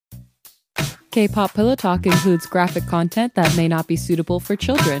K-pop Pillow Talk includes graphic content that may not be suitable for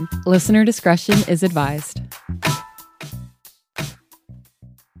children. Listener discretion is advised.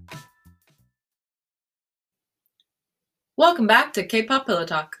 Welcome back to K-pop Pillow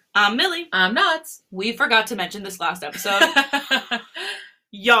Talk. I'm Millie. I'm Nuts. We forgot to mention this last episode.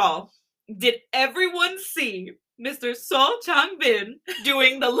 Y'all, did everyone see Mr. Seo Chang-bin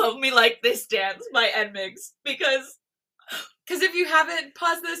doing the Love Me Like This dance by NMIXX? Because if you haven't,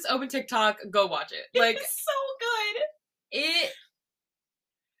 pause this, open TikTok, go watch it. Like, it's so good.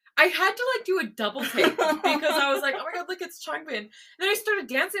 I had to do a double take because I was like, oh my god, look, it's Changbin. And then I started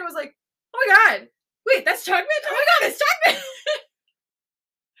dancing and I was like, oh my god, wait, that's Changbin? Oh my god, it's Changbin!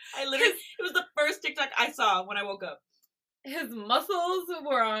 It was the first TikTok I saw when I woke up. His muscles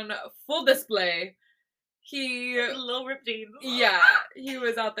were on full display. Little ripped jeans. Yeah, he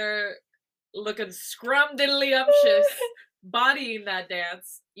was out there looking scrum-diddly-umptious, bodying that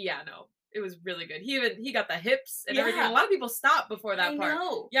dance. Yeah, no, it was really good. He got the hips and everything. A lot of people stopped before that part.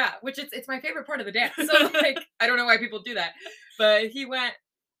 Know. Yeah, which it's my favorite part of the dance. So I don't know why people do that, but he went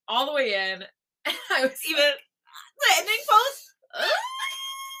all the way in. I was even the ending pose.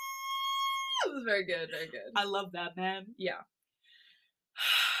 It was very good, very good. I love that, man. Yeah.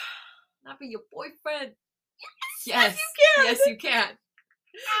 Not be your boyfriend. Yes, you can. Yes, you can.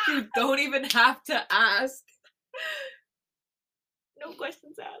 You don't even have to ask. No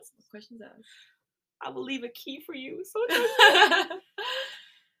questions asked. No questions asked. I will leave a key for you. So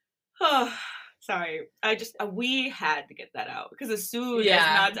sorry. We had to get that out because as soon as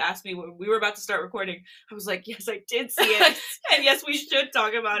Nods asked me when we were about to start recording, I was like, yes, I did see it. And yes, we should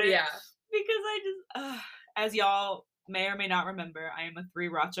talk about it. Yeah. Because I just, as y'all may or may not remember, I am a 3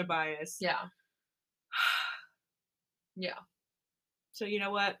 Racha bias. Yeah. Yeah. So you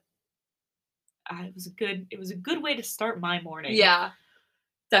know what? It was a good way to start my morning. Yeah.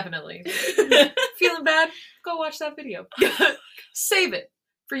 Definitely. Feeling bad? Go watch that video. Save it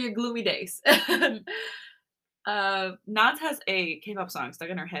for your gloomy days. Nods has a K-pop song stuck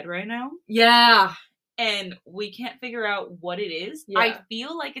in her head right now. Yeah. And we can't figure out what it is. Yeah. I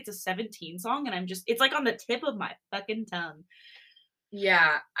feel like it's a 17 song and it's on the tip of my fucking tongue.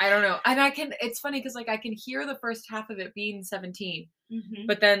 Yeah, I don't know. And it's funny because I can hear the first half of it being 17,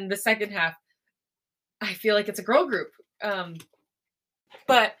 but then the second half, I feel like it's a girl group.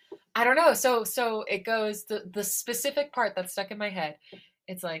 But I don't know. So it goes, the specific part that's stuck in my head,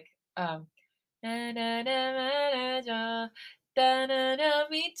 it's like, I'm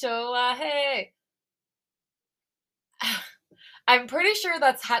pretty sure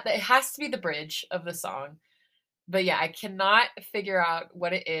that it has to be the bridge of the song. But yeah, I cannot figure out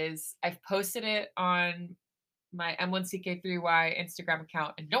what it is. I've posted it on my M1CK3Y Instagram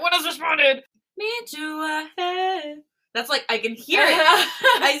account and no one has responded. That's I can hear it.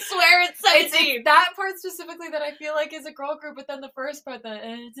 I swear it's 17. It's that part specifically that I feel like is a girl group, but then the first part, that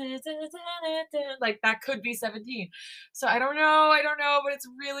could be 17. So I don't know, but it's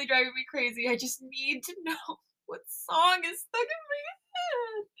really driving me crazy. I just need to know what song is stuck in my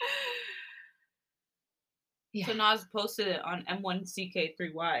head. Yeah. So Nas posted it on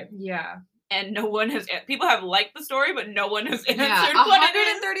M1CK3Y. Yeah. And people have liked the story, but no one has answered what it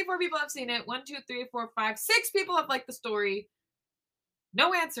is. 134 people have seen it. 1, 2, 3, 4, 5, 6 people have liked the story.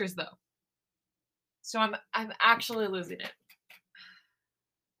 No answers though. So I'm actually losing it.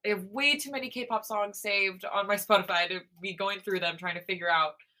 I have way too many K-pop songs saved on my Spotify to be going through them trying to figure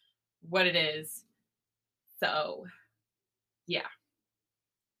out what it is. So, yeah.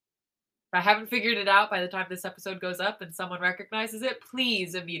 If I haven't figured it out by the time this episode goes up and someone recognizes it,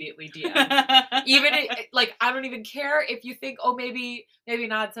 please immediately DM. Even I don't even care if you think, oh, maybe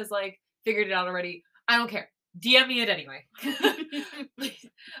Nods has figured it out already. I don't care. DM me it anyway. Please,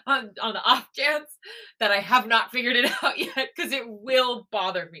 on the off chance that I have not figured it out yet, because it will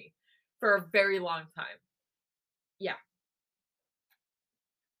bother me for a very long time. Yeah.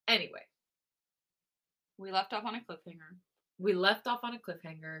 Anyway. We left off on a cliffhanger.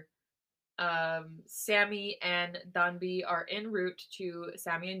 Sammy and Danbi are en route to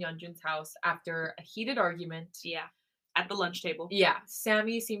Sammy and Yeonjun's house after a heated argument. Yeah. At the lunch table. Yeah.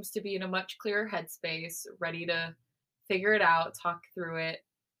 Sammy seems to be in a much clearer headspace, ready to figure it out, talk through it.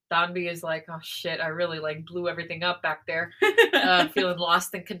 Danbi is like, oh shit, I really blew everything up back there. Feeling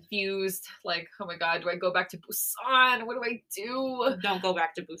lost and confused. Oh my god, do I go back to Busan? What do I do? Don't go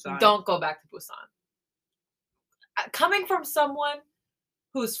back to Busan. Don't go back to Busan. Coming from someone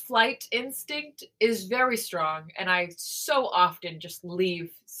whose flight instinct is very strong, and I so often just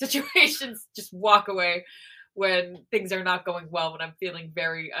leave situations, just walk away when things are not going well, when I'm feeling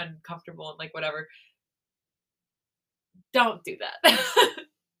very uncomfortable and whatever. Don't do that.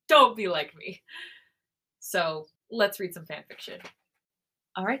 Don't be like me. So let's read some fan fiction.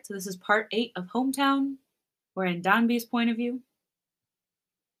 All right, so this is part 8 of Hometown. We're in Danby's point of view.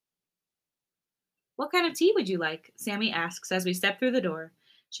 What kind of tea would you like? Sammy asks as we step through the door.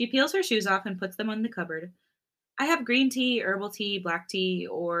 She peels her shoes off and puts them on the cupboard. I have green tea, herbal tea, black tea,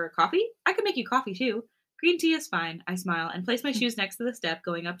 or coffee? I could make you coffee too. Green tea is fine, I smile and place my shoes next to the step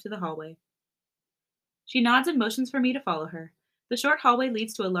going up to the hallway. She nods and motions for me to follow her. The short hallway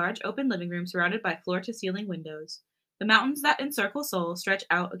leads to a large open living room surrounded by floor-to-ceiling windows. The mountains that encircle Seoul stretch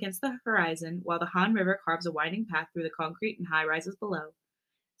out against the horizon while the Han River carves a winding path through the concrete and high-rises below.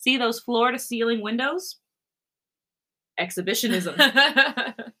 See those floor-to-ceiling windows? Exhibitionism.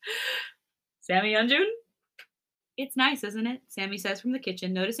 Sammy Yeonjun? It's nice, isn't it? Sammy says from the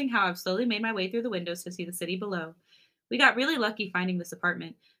kitchen, noticing how I've slowly made my way through the windows to see the city below. We got really lucky finding this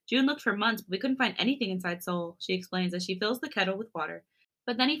apartment. June looked for months, but we couldn't find anything inside Seoul, she explains as she fills the kettle with water.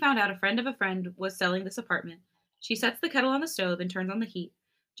 But then he found out a friend of a friend was selling this apartment. She sets the kettle on the stove and turns on the heat.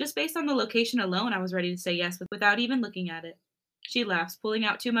 Just based on the location alone, I was ready to say yes without even looking at it. She laughs, pulling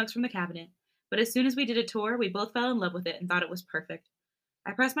out 2 mugs from the cabinet. But as soon as we did a tour, we both fell in love with it and thought it was perfect.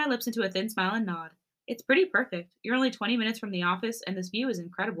 I press my lips into a thin smile and nod. It's pretty perfect. You're only 20 minutes from the office, and this view is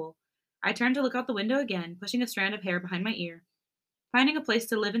incredible. I turn to look out the window again, pushing a strand of hair behind my ear. Finding a place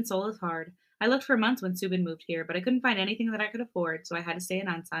to live in Seoul is hard. I looked for months when Subin moved here, but I couldn't find anything that I could afford, so I had to stay in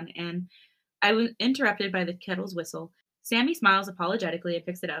Ansan, and I was interrupted by the kettle's whistle. Sammy smiles apologetically and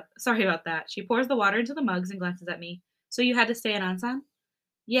picks it up. Sorry about that. She pours the water into the mugs and glances at me. So you had to stay in Ansan?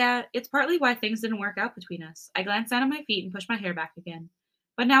 Yeah, it's partly why things didn't work out between us. I glance down at my feet and push my hair back again.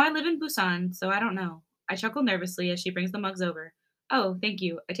 But now I live in Busan, so I don't know. I chuckle nervously as she brings the mugs over. Oh, thank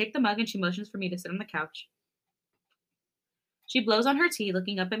you. I take the mug and she motions for me to sit on the couch. She blows on her tea,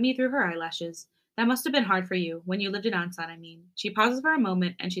 looking up at me through her eyelashes. That must have been hard for you, when you lived in Ansan, I mean. She pauses for a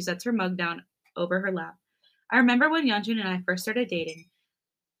moment and she sets her mug down over her lap. I remember when Yeonjun and I first started dating.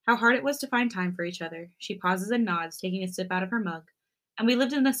 How hard it was to find time for each other. She pauses and nods, taking a sip out of her mug. And we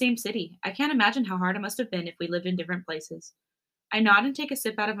lived in the same city. I can't imagine how hard it must have been if we lived in different places. I nod and take a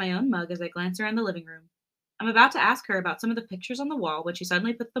sip out of my own mug as I glance around the living room. I'm about to ask her about some of the pictures on the wall when she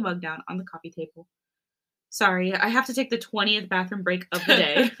suddenly puts the mug down on the coffee table. Sorry, I have to take the 20th bathroom break of the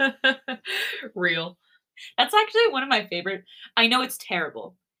day. Real. That's actually one of my favorite. I know it's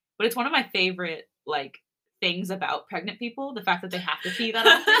terrible, but it's one of my favorite, things about pregnant people. The fact that they have to pee that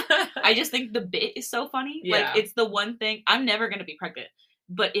often. I just think the bit is so funny. Yeah. It's the one thing. I'm never going to be pregnant,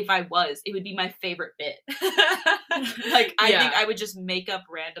 but if I was, it would be my favorite bit. I think I would just make up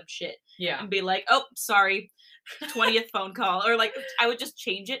random shit. Yeah. And be like, oh, sorry, 20th phone call. Or I would just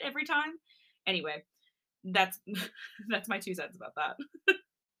change it every time. Anyway, that's my 2 cents about that.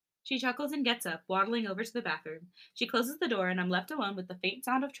 She chuckles and gets up, waddling over to the bathroom. She closes the door and I'm left alone with the faint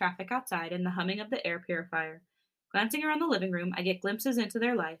sound of traffic outside and the humming of the air purifier. Glancing around the living room, I get glimpses into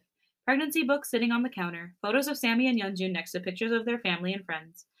their life. Pregnancy books sitting on the counter, photos of Sammy and Yeonjun next to pictures of their family and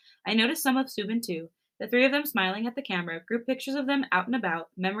friends. I notice some of Subin too, the 3 of them smiling at the camera, group pictures of them out and about,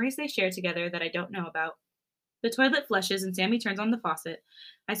 memories they share together that I don't know about. The toilet flushes and Sammy turns on the faucet.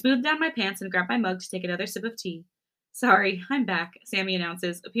 I smooth down my pants and grab my mug to take another sip of tea. Sorry, I'm back, Sammy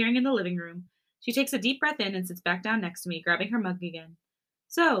announces, appearing in the living room. She takes a deep breath in and sits back down next to me, grabbing her mug again.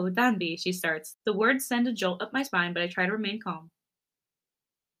 So, Danby, she starts. The words send a jolt up my spine, but I try to remain calm.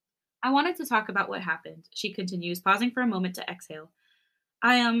 I wanted to talk about what happened, she continues, pausing for a moment to exhale.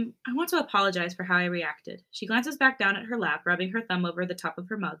 I want to apologize for how I reacted. She glances back down at her lap, rubbing her thumb over the top of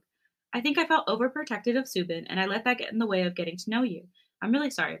her mug. I think I felt overprotective of Subin, and I let that get in the way of getting to know you. I'm really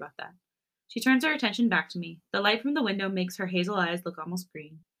sorry about that. She turns her attention back to me. The light from the window makes her hazel eyes look almost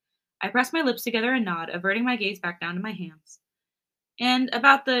green. I press my lips together and nod, averting my gaze back down to my hands. And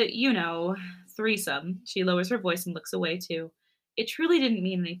about the, threesome, she lowers her voice and looks away too. It truly didn't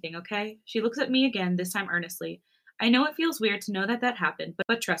mean anything, okay? She looks at me again, this time earnestly. I know it feels weird to know that happened,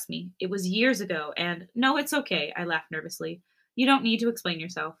 but trust me, it was years ago, and no, it's okay, I laugh nervously. You don't need to explain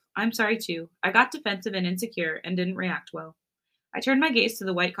yourself. I'm sorry too. I got defensive and insecure and didn't react well. I turned my gaze to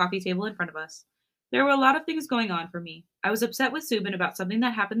the white coffee table in front of us. There were a lot of things going on for me. I was upset with Subin about something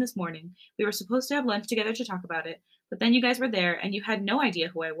that happened this morning. We were supposed to have lunch together to talk about it, but then you guys were there and you had no idea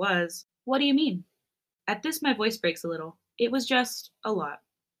who I was. What do you mean? At this, my voice breaks a little. It was just a lot.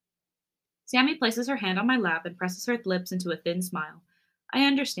 Sammy places her hand on my lap and presses her lips into a thin smile. I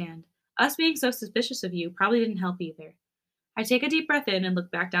understand. Us being so suspicious of you probably didn't help either. I take a deep breath in and look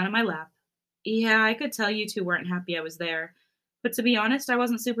back down at my lap. Yeah, I could tell you two weren't happy I was there. But to be honest, I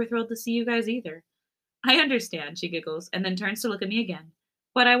wasn't super thrilled to see you guys either. I understand, she giggles, and then turns to look at me again.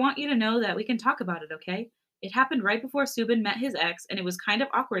 But I want you to know that we can talk about it, okay? It happened right before Subin met his ex, and it was kind of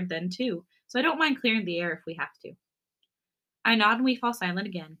awkward then, too, so I don't mind clearing the air if we have to. I nod and we fall silent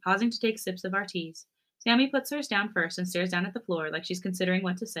again, pausing to take sips of our teas. Sammy puts hers down first and stares down at the floor like she's considering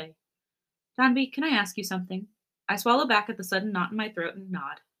what to say. Danby, can I ask you something? I swallow back at the sudden knot in my throat and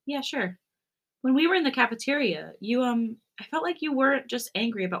nod. Yeah, sure. When we were in the cafeteria, I felt like you weren't just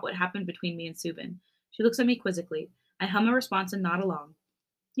angry about what happened between me and Subin. She looks at me quizzically. I hum a response and nod along.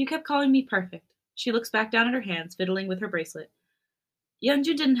 You kept calling me perfect. She looks back down at her hands, fiddling with her bracelet.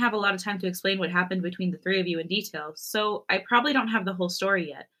 Yeonjun didn't have a lot of time to explain what happened between the three of you in detail, so I probably don't have the whole story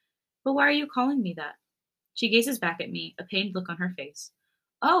yet. But why are you calling me that? She gazes back at me, a pained look on her face.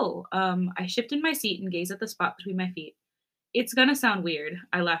 I shift in my seat and gaze at the spot between my feet. It's gonna sound weird,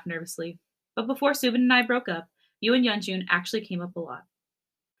 I laugh nervously. But before Subin and I broke up, you and Yeonjun actually came up a lot.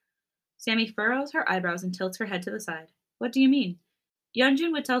 Sammy furrows her eyebrows and tilts her head to the side. What do you mean?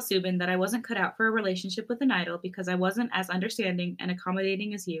 Yeonjun would tell Subin that I wasn't cut out for a relationship with an idol because I wasn't as understanding and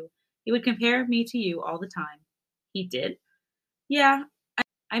accommodating as you. He would compare me to you all the time. He did? Yeah.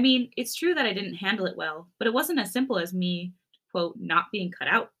 I mean, it's true that I didn't handle it well, but it wasn't as simple as me, quote, not being cut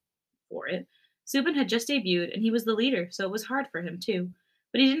out for it. Subin had just debuted, and he was the leader, so it was hard for him, too.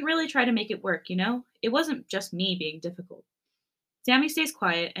 But he didn't really try to make it work, you know? It wasn't just me being difficult. Sammy stays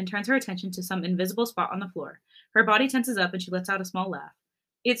quiet and turns her attention to some invisible spot on the floor. Her body tenses up and she lets out a small laugh.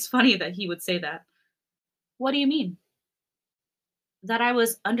 It's funny that he would say that. What do you mean? That I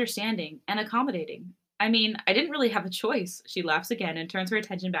was understanding and accommodating. I mean, I didn't really have a choice. She laughs again and turns her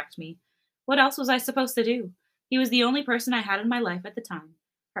attention back to me. What else was I supposed to do? He was the only person I had in my life at the time.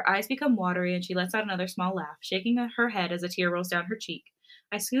 Her eyes become watery and she lets out another small laugh, shaking her head as a tear rolls down her cheek.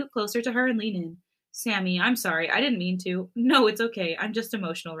 I scoot closer to her and lean in. Sammy, I'm sorry. I didn't mean to. No, it's okay. I'm just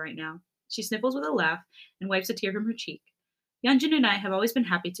emotional right now. She sniffles with a laugh and wipes a tear from her cheek. Yeonjun and I have always been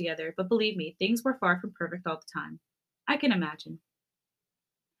happy together, but believe me, things were far from perfect all the time. I can imagine.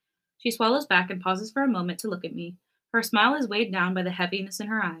 She swallows back and pauses for a moment to look at me. Her smile is weighed down by the heaviness in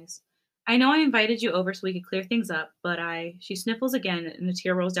her eyes. I know I invited you over so we could clear things up, but She sniffles again and a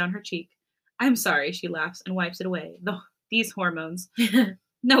tear rolls down her cheek. I'm sorry, she laughs and wipes it away. These hormones.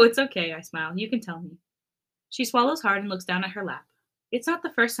 No, it's okay, I smile. You can tell me. She swallows hard and looks down at her lap. It's not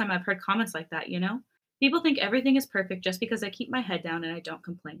the first time I've heard comments like that, you know? People think everything is perfect just because I keep my head down and I don't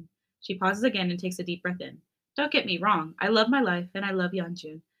complain. She pauses again and takes a deep breath in. Don't get me wrong. I love my life and I love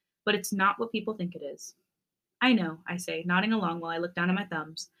Yeonjun, but it's not what people think it is. I know, I say, nodding along while I look down at my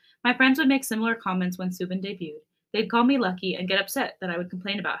thumbs. My friends would make similar comments when Subin debuted. They'd call me lucky and get upset that I would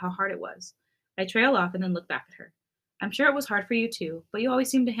complain about how hard it was. I trail off and then look back at her. I'm sure it was hard for you too, but you always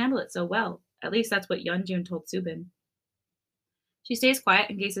seem to handle it so well. At least that's what Yeonjun told Subin. She stays quiet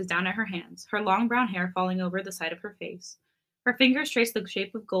and gazes down at her hands, her long brown hair falling over the side of her face. Her fingers trace the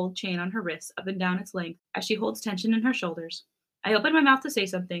shape of gold chain on her wrist up and down its length as she holds tension in her shoulders. I open my mouth to say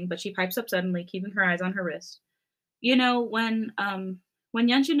something, but she pipes up suddenly, keeping her eyes on her wrist. You know, when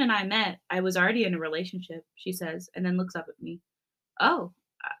Yeonjun and I met, I was already in a relationship, she says, and then looks up at me. Oh,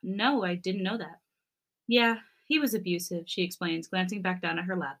 no, I didn't know that. Yeah, he was abusive, she explains, glancing back down at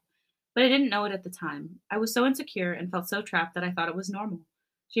her lap. But I didn't know it at the time. I was so insecure and felt so trapped that I thought it was normal.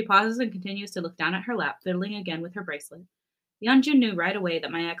 She pauses and continues to look down at her lap, fiddling again with her bracelet. Yeonjun knew right away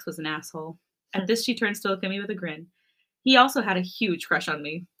that my ex was an asshole. At this, she turns to look at me with a grin. He also had a huge crush on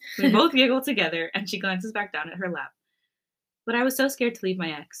me. We both giggle together, and she glances back down at her lap. But I was so scared to leave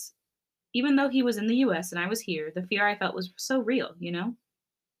my ex. Even though he was in the US and I was here, the fear I felt was so real, you know?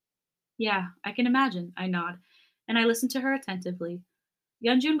 Yeah, I can imagine, I nod, and I listen to her attentively.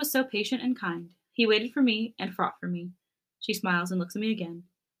 Yeonjun was so patient and kind. He waited for me and fought for me. She smiles and looks at me again.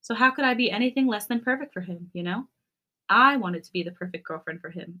 So how could I be anything less than perfect for him, you know? I wanted to be the perfect girlfriend for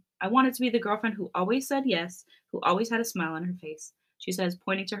him. I wanted to be the girlfriend who always said yes, who always had a smile on her face. She says,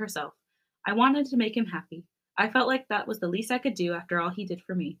 pointing to herself. I wanted to make him happy. I felt like that was the least I could do after all he did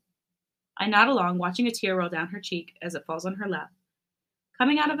for me. I nod along, watching a tear roll down her cheek as it falls on her lap.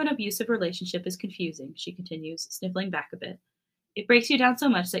 Coming out of an abusive relationship is confusing, she continues, sniffling back a bit. It breaks you down so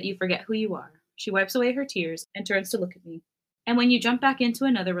much that you forget who you are. She wipes away her tears and turns to look at me. And when you jump back into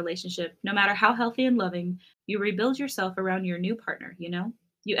another relationship, no matter how healthy and loving, you rebuild yourself around your new partner, you know?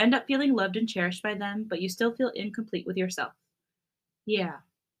 You end up feeling loved and cherished by them, but you still feel incomplete with yourself. Yeah.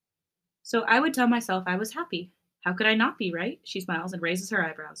 So I would tell myself I was happy. How could I not be, right? She smiles and raises her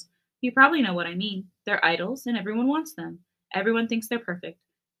eyebrows. You probably know what I mean. They're idols, and everyone wants them. Everyone thinks they're perfect,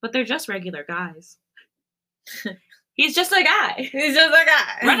 but they're just regular guys. He's just a guy. He's just a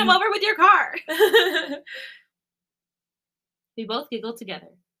guy. Run him over with your car. We both giggle together.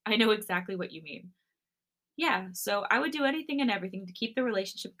 I know exactly what you mean. Yeah, so I would do anything and everything to keep the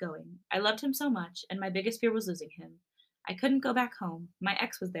relationship going. I loved him so much, and my biggest fear was losing him. I couldn't go back home. My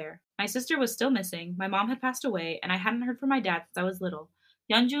ex was there. My sister was still missing. My mom had passed away, and I hadn't heard from my dad since I was little.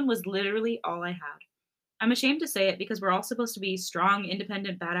 Yeonjun was literally all I had. I'm ashamed to say it because we're all supposed to be strong,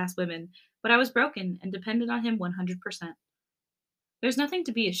 independent, badass women, but I was broken and depended on him 100%. There's nothing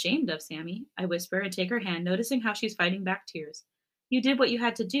to be ashamed of, Sammy, I whisper and take her hand, noticing how she's fighting back tears. You did what you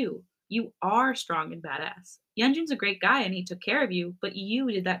had to do. You are strong and badass. Yeonjun's a great guy and he took care of you, but you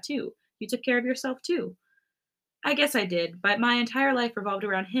did that too. You took care of yourself too. I guess I did, but my entire life revolved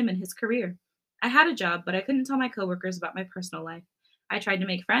around him and his career. I had a job, but I couldn't tell my coworkers about my personal life. I tried to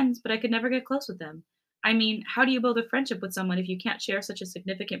make friends, but I could never get close with them. I mean, how do you build a friendship with someone if you can't share such a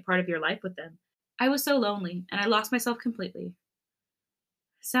significant part of your life with them? I was so lonely, and I lost myself completely.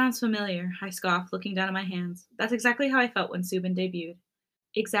 Sounds familiar, I scoffed, looking down at my hands. That's exactly how I felt when Subin debuted.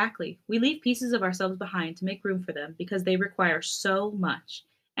 Exactly. We leave pieces of ourselves behind to make room for them because they require so much.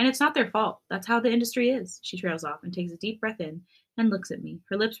 And it's not their fault. That's how the industry is. She trails off and takes a deep breath in and looks at me,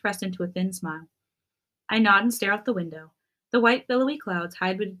 her lips pressed into a thin smile. I nod and stare out the window. The white, billowy clouds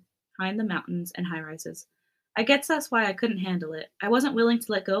hide behind the mountains and high rises. I guess that's why I couldn't handle it. I wasn't willing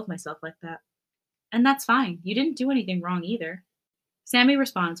to let go of myself like that. And that's fine. You didn't do anything wrong either. Sammy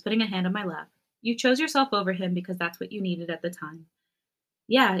responds, putting a hand on my lap. You chose yourself over him because that's what you needed at the time.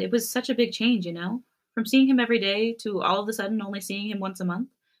 Yeah, it was such a big change, you know? From seeing him every day to all of a sudden only seeing him once a month.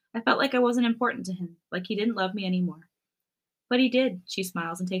 I felt like I wasn't important to him, like he didn't love me anymore. But he did, she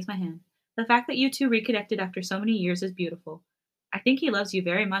smiles and takes my hand. The fact that you two reconnected after so many years is beautiful. I think he loves you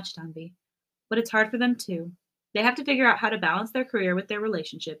very much, Danvi. But it's hard for them too. They have to figure out how to balance their career with their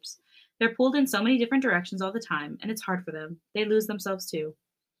relationships. They're pulled in so many different directions all the time, and it's hard for them. They lose themselves too.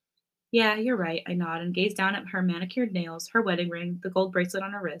 Yeah, you're right, I nod and gaze down at her manicured nails, her wedding ring, the gold bracelet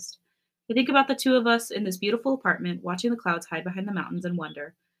on her wrist. I think about the two of us in this beautiful apartment, watching the clouds hide behind the mountains, and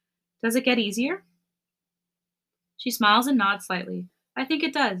wonder, does it get easier? She smiles and nods slightly. I think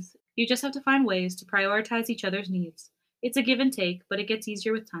it does. You just have to find ways to prioritize each other's needs. It's a give and take, but it gets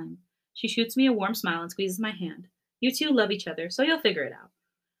easier with time. She shoots me a warm smile and squeezes my hand. You two love each other, so you'll figure it out.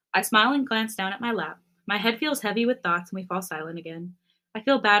 I smile and glance down at my lap. My head feels heavy with thoughts and we fall silent again. I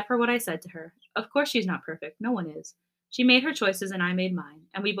feel bad for what I said to her. Of course she's not perfect. No one is. She made her choices and I made mine,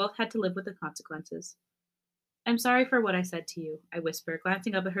 and we both had to live with the consequences. I'm sorry for what I said to you, I whisper,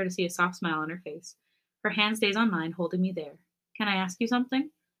 glancing up at her to see a soft smile on her face. Her hand stays on mine, holding me there. Can I ask you something?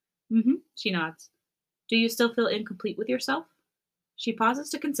 Mm-hmm, she nods. Do you still feel incomplete with yourself? She pauses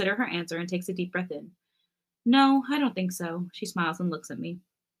to consider her answer and takes a deep breath in. No, I don't think so, she smiles and looks at me.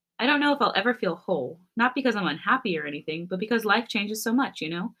 I don't know if I'll ever feel whole, not because I'm unhappy or anything, but because life changes so much, you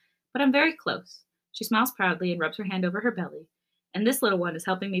know? But I'm very close. She smiles proudly and rubs her hand over her belly. And this little one is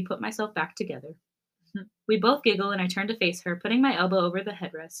helping me put myself back together. We both giggle and I turn to face her, putting my elbow over the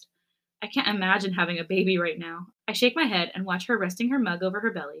headrest. I can't imagine having a baby right now. I shake my head and watch her resting her mug over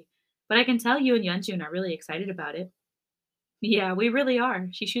her belly. But I can tell you and Yeonjun are really excited about it. Yeah, we really are.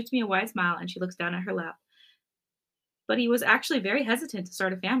 She shoots me a wide smile and she looks down at her lap. But he was actually very hesitant to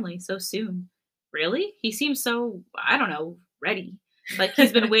start a family so soon. Really? He seems so, I don't know, ready. Like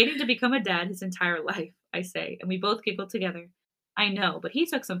he's been waiting to become a dad his entire life, I say, and we both giggle together. I know, but he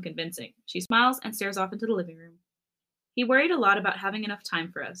took some convincing. She smiles and stares off into the living room. He worried a lot about having enough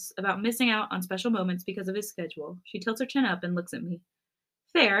time for us, about missing out on special moments because of his schedule. She tilts her chin up and looks at me.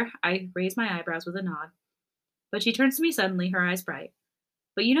 Fair, I raise my eyebrows with a nod. But she turns to me suddenly, her eyes bright.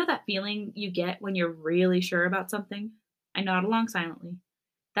 But you know that feeling you get when you're really sure about something? I nod along silently.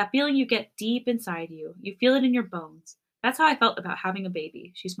 That feeling you get deep inside you. You feel it in your bones. That's how I felt about having a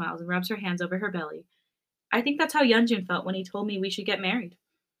baby. She smiles and rubs her hands over her belly. I think that's how Yeonjun felt when he told me we should get married.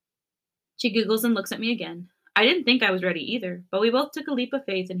 She giggles and looks at me again. I didn't think I was ready either, but we both took a leap of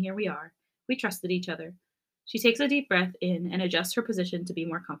faith and here we are. We trusted each other. She takes a deep breath in and adjusts her position to be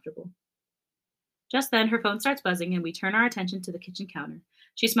more comfortable. Just then, her phone starts buzzing and we turn our attention to the kitchen counter.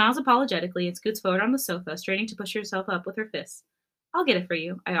 She smiles apologetically and scoots forward on the sofa, straining to push herself up with her fists. I'll get it for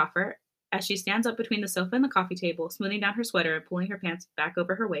you, I offer, as she stands up between the sofa and the coffee table, smoothing down her sweater and pulling her pants back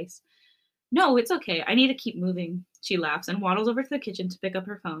over her waist. No, it's okay. I need to keep moving. She laughs and waddles over to the kitchen to pick up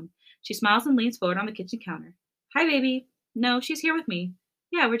her phone. She smiles and leans forward on the kitchen counter. Hi, baby. No, she's here with me.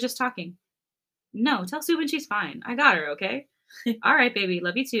 Yeah, we're just talking. No, tell Subin she's fine. I got her, okay? All right, baby.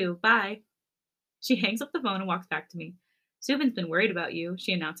 Love you too. Bye. She hangs up the phone and walks back to me. Subin's been worried about you,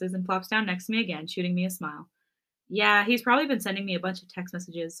 she announces and plops down next to me again, shooting me a smile. Yeah, he's probably been sending me a bunch of text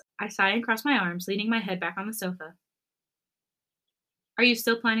messages. I sigh and cross my arms, leaning my head back on the sofa. Are you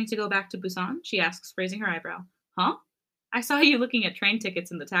still planning to go back to Busan? She asks, raising her eyebrow. Huh? I saw you looking at train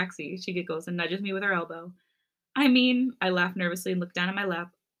tickets in the taxi, she giggles and nudges me with her elbow. I mean, I laugh nervously and look down at my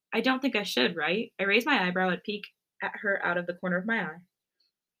lap. I don't think I should, right? I raise my eyebrow and peek at her out of the corner of my eye.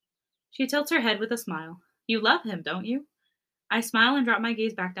 She tilts her head with a smile. You love him, don't you? I smile and drop my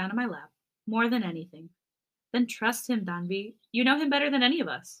gaze back down to my lap. More than anything. Then trust him, Danvi. You know him better than any of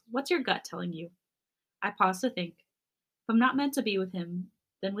us. What's your gut telling you? I pause to think. If I'm not meant to be with him,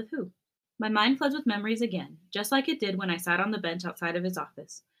 then with who? My mind floods with memories again, just like it did when I sat on the bench outside of his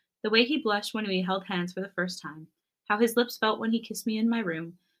office. The way he blushed when we held hands for the first time. How his lips felt when he kissed me in my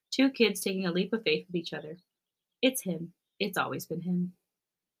room. 2 kids taking a leap of faith with each other. It's him. It's always been him.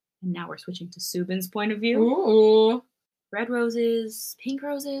 And now we're switching to Subin's point of view. Ooh. Red roses, pink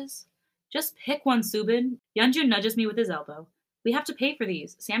roses. Just pick one, Subin. Yeonjun nudges me with his elbow. We have to pay for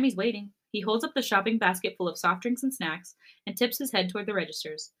these. Sammy's waiting. He holds up the shopping basket full of soft drinks and snacks and tips his head toward the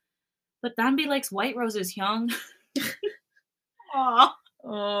registers. But Danbi likes white roses, Hyung. Aw.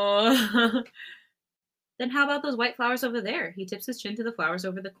 Oh. Then how about those white flowers over there? He tips his chin to the flowers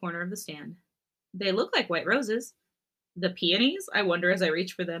over the corner of the stand. They look like white roses. The peonies? I wonder as I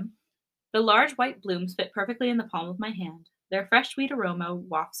reach for them. The large white blooms fit perfectly in the palm of my hand. Their fresh sweet aroma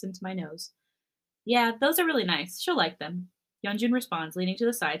wafts into my nose. Yeah, those are really nice. She'll like them. Yeonjun responds, leaning to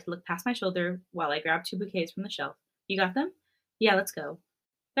the side to look past my shoulder while I grab 2 bouquets from the shelf. You got them? Yeah, let's go.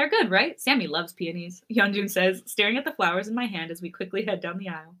 They're good, right? Sammy loves peonies, Yeonjun says, staring at the flowers in my hand as we quickly head down the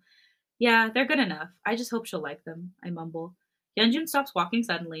aisle. Yeah, they're good enough. I just hope she'll like them, I mumble. Yeonjun stops walking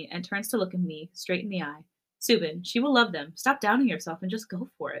suddenly and turns to look at me, straight in the eye. Subin, she will love them. Stop doubting yourself and just go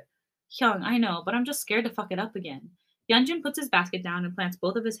for it. Hyung, I know, but I'm just scared to fuck it up again. Yeonjun puts his basket down and plants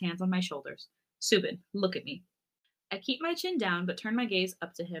both of his hands on my shoulders. Subin, look at me. I keep my chin down but turn my gaze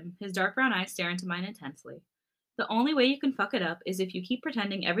up to him. His dark brown eyes stare into mine intensely. The only way you can fuck it up is if you keep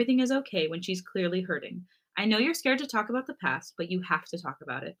pretending everything is okay when she's clearly hurting. I know you're scared to talk about the past, but you have to talk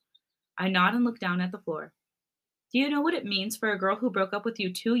about it. I nod and look down at the floor. Do you know what it means for a girl who broke up with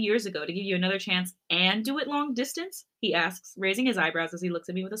you 2 years ago to give you another chance and do it long distance? He asks, raising his eyebrows as he looks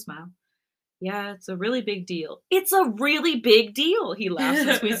at me with a smile. Yeah, it's a really big deal. It's a really big deal, he laughs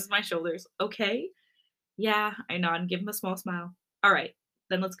and squeezes my shoulders. Okay? Yeah, I nod and give him a small smile. All right,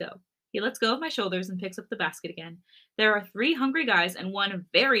 then let's go. He lets go of my shoulders and picks up the basket again. There are 3 hungry guys and 1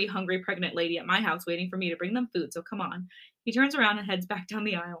 very hungry pregnant lady at my house waiting for me to bring them food, so come on. He turns around and heads back down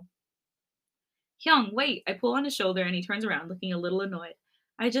the aisle. Hyung, wait! I pull on his shoulder and he turns around, looking a little annoyed.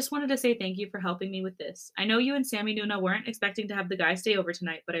 I just wanted to say thank you for helping me with this. I know you and Sammy Nuna weren't expecting to have the guys stay over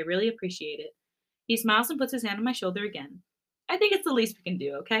tonight, but I really appreciate it. He smiles and puts his hand on my shoulder again. I think it's the least we can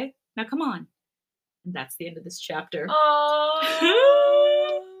do, okay? Now come on. And that's the end of this chapter.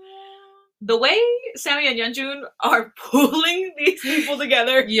 The way Sammy and Yeonjun are pulling these people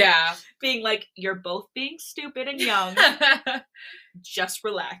together. Yeah. Being like, you're both being stupid and young. Just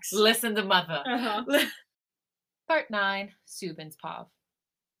relax. Listen to mother. Uh-huh. Part 9, Subin's Pav.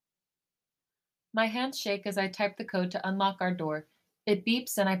 My hands shake as I type the code to unlock our door. It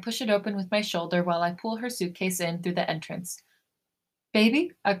beeps and I push it open with my shoulder while I pull her suitcase in through the entrance.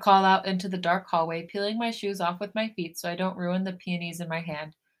 Baby, I call out into the dark hallway, peeling my shoes off with my feet so I don't ruin the peonies in my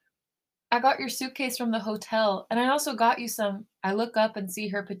hand. I got your suitcase from the hotel, and I also got you some. I look up and see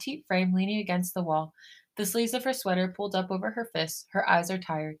her petite frame leaning against the wall, the sleeves of her sweater pulled up over her fists. Her eyes are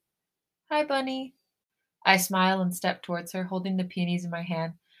tired. Hi, Bunny. I smile and step towards her, holding the peonies in my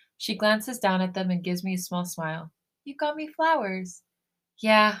hand. She glances down at them and gives me a small smile. You got me flowers.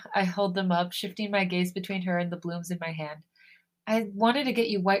 Yeah, I hold them up, shifting my gaze between her and the blooms in my hand. I wanted to get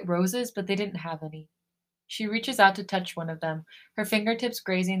you white roses, but they didn't have any. She reaches out to touch one of them, her fingertips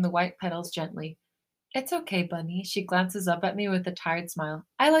grazing the white petals gently. It's okay, Bunny. She glances up at me with a tired smile.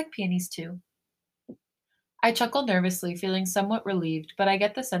 I like peonies too. I chuckle nervously, feeling somewhat relieved, but I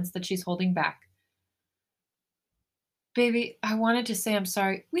get the sense that she's holding back. Baby, I wanted to say I'm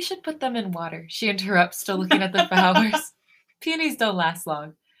sorry. We should put them in water, she interrupts, still looking at the flowers. Peonies don't last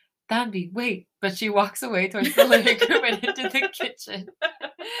long. Danby, wait. But she walks away towards the living room and into the kitchen.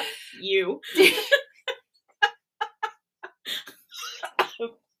 You.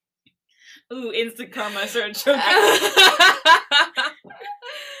 Ooh, instant karma. I started choking.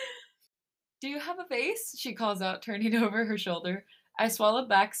 Do you have a vase? She calls out, turning over her shoulder. I swallow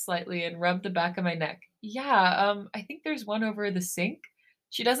back slightly and rub the back of my neck. Yeah, I think there's one over the sink.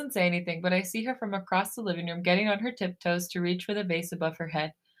 She doesn't say anything, but I see her from across the living room getting on her tiptoes to reach for the vase above her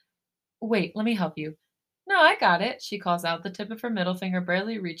head. Wait, let me help you. No, I got it, she calls out. The tip of her middle finger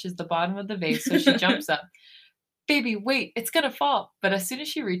barely reaches the bottom of the vase, so she jumps up. Baby, wait, it's gonna fall. But as soon as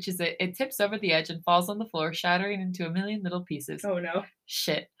she reaches it, it tips over the edge and falls on the floor, shattering into a million little pieces. Oh no.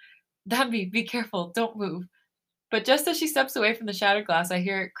 Shit. Danby, be careful, don't move. But just as she steps away from the shattered glass, I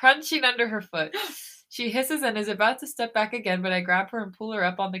hear it crunching under her foot. She hisses and is about to step back again, but I grab her and pull her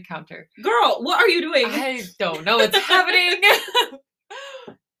up on the counter. Girl, what are you doing? I don't know what's happening.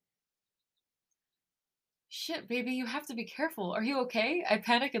 Shit, baby, you have to be careful. Are you okay? I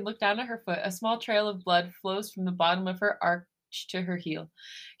panic and look down at her foot. A small trail of blood flows from the bottom of her arch to her heel.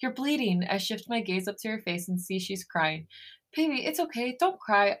 You're bleeding. I shift my gaze up to her face and see she's crying. Baby, it's okay. Don't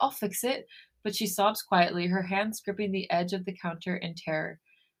cry. I'll fix it. But she sobs quietly, her hands gripping the edge of the counter in terror.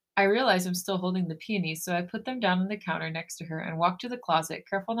 I realize I'm still holding the peonies, so I put them down on the counter next to her and walk to the closet,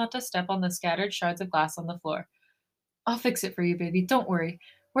 careful not to step on the scattered shards of glass on the floor. I'll fix it for you, baby. Don't worry.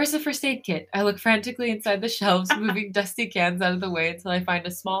 Where's the first aid kit? I look frantically inside the shelves, moving dusty cans out of the way until I find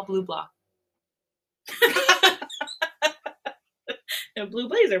a small blue block. A blue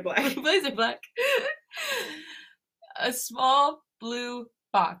blazer black. Blazer black. A small blue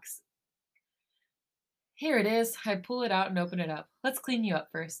box. Here it is. I pull it out and open it up. Let's clean you up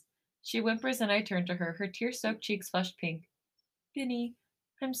first. She whimpers and I turn to her, her tear-soaked cheeks flushed pink. Binny,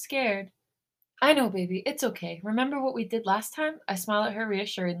 I'm scared. I know, baby. It's okay. Remember what we did last time? I smile at her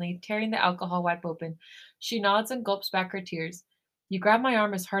reassuringly, tearing the alcohol wipe open. She nods and gulps back her tears. You grab my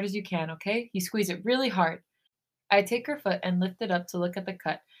arm as hard as you can, okay? You squeeze it really hard. I take her foot and lift it up to look at the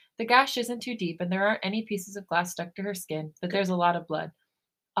cut. The gash isn't too deep and there aren't any pieces of glass stuck to her skin, but there's a lot of blood.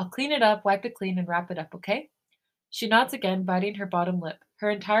 I'll clean it up, wipe it clean, and wrap it up, okay? She nods again, biting her bottom lip. Her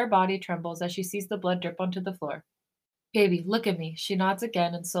entire body trembles as she sees the blood drip onto the floor. Baby, look at me. She nods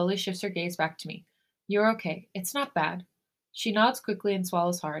again and slowly shifts her gaze back to me. You're okay. It's not bad. She nods quickly and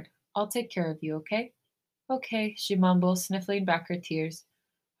swallows hard. I'll take care of you, okay? Okay, she mumbles, sniffling back her tears.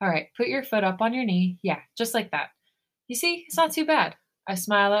 All right, put your foot up on your knee. Yeah, just like that. You see, it's not too bad. I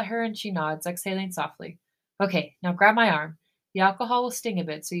smile at her and she nods, exhaling softly. Okay, now grab my arm. The alcohol will sting a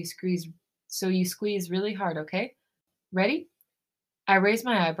bit, so you squeeze really hard, okay? Ready? I raise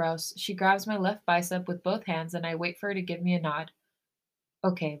my eyebrows. She grabs my left bicep with both hands and I wait for her to give me a nod.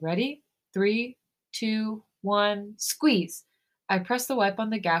 Okay, ready? 3, 2, 1, squeeze! I press the wipe on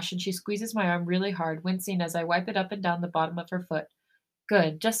the gash and she squeezes my arm really hard, wincing as I wipe it up and down the bottom of her foot.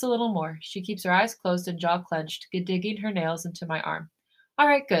 Good, just a little more. She keeps her eyes closed and jaw clenched, digging her nails into my arm. All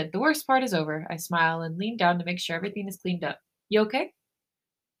right, good. The worst part is over. I smile and lean down to make sure everything is cleaned up. You okay?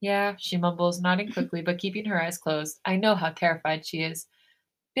 Yeah, she mumbles, nodding quickly but keeping her eyes closed. I know how terrified she is.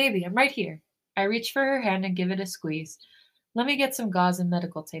 Baby, I'm right here. I reach for her hand and give it a squeeze. Let me get some gauze and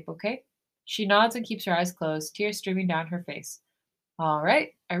medical tape, okay? She nods and keeps her eyes closed, tears streaming down her face. All right.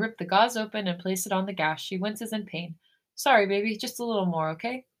 I rip the gauze open and place it on the gash. She winces in pain. Sorry, baby, just a little more,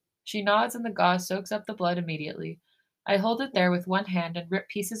 okay? She nods and the gauze soaks up the blood immediately. I hold it there with one hand and rip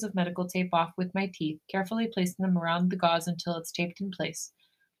pieces of medical tape off with my teeth, carefully placing them around the gauze until it's taped in place.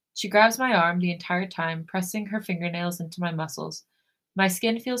 She grabs my arm the entire time, pressing her fingernails into my muscles. My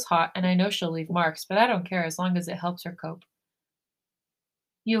skin feels hot, and I know she'll leave marks, but I don't care as long as it helps her cope.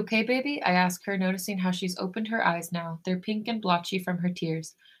 You okay, baby? I ask her, noticing how she's opened her eyes now. They're pink and blotchy from her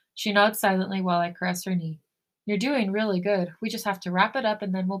tears. She nods silently while I caress her knee. You're doing really good. We just have to wrap it up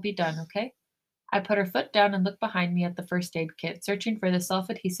and then we'll be done, okay? I put her foot down and look behind me at the first aid kit, searching for the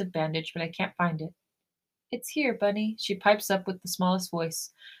self-adhesive bandage, but I can't find it. It's here, Bunny, she pipes up with the smallest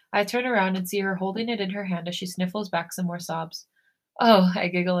voice. I turn around and see her holding it in her hand as she sniffles back some more sobs. Oh, I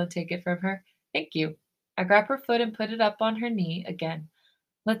giggle and take it from her. Thank you. I grab her foot and put it up on her knee again.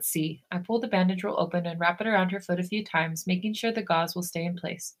 Let's see. I pull the bandage roll open and wrap it around her foot a few times, making sure the gauze will stay in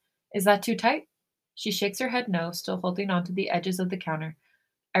place. Is that too tight? She shakes her head no, still holding onto the edges of the counter.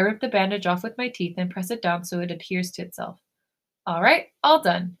 I rip the bandage off with my teeth and press it down so it adheres to itself. All right, all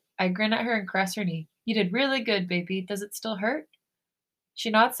done. I grin at her and caress her knee. You did really good, baby. Does it still hurt? She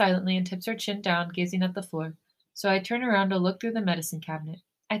nods silently and tips her chin down, gazing at the floor. So I turn around to look through the medicine cabinet.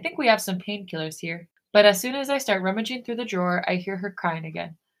 I think we have some painkillers here. But as soon as I start rummaging through the drawer, I hear her crying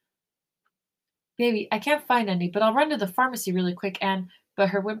again. Baby, I can't find any, but I'll run to the pharmacy really quick and... But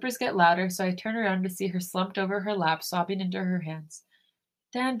her whimpers get louder, so I turn around to see her slumped over her lap, sobbing into her hands.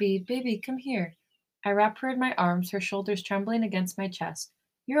 Danby, baby, come here. I wrap her in my arms, her shoulders trembling against my chest.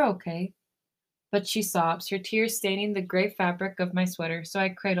 You're okay. But she sobs, her tears staining the gray fabric of my sweater, so I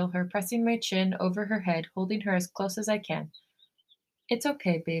cradle her, pressing my chin over her head, holding her as close as I can. It's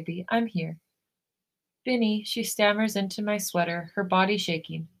okay, baby. I'm here. Binny, she stammers into my sweater, her body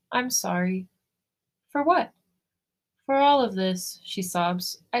shaking. I'm sorry. For what? For all of this, she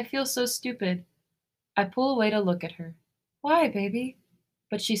sobs. I feel so stupid. I pull away to look at her. Why, baby?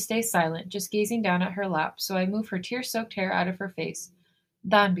 But she stays silent, just gazing down at her lap, so I move her tear-soaked hair out of her face.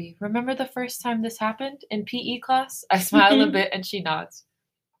 Danby, remember the first time this happened? In PE class? I smile a bit and she nods.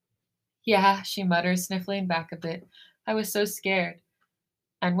 Yeah, she mutters, sniffling back a bit. I was so scared.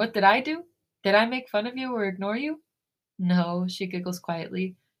 And what did I do? Did I make fun of you or ignore you? No, she giggles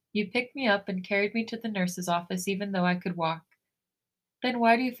quietly. You picked me up and carried me to the nurse's office even though I could walk. Then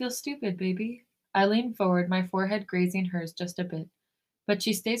why do you feel stupid, baby? I lean forward, my forehead grazing hers just a bit. But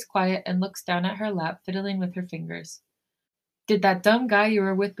she stays quiet and looks down at her lap, fiddling with her fingers. Did that dumb guy you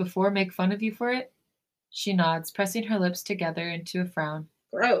were with before make fun of you for it? She nods, pressing her lips together into a frown.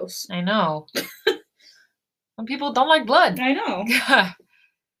 Gross. I know. Some people don't like blood. I know.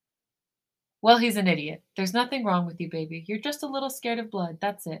 Well, he's an idiot. There's nothing wrong with you, baby. You're just a little scared of blood,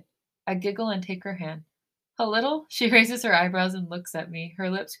 that's it. I giggle and take her hand. A little? She raises her eyebrows and looks at me, her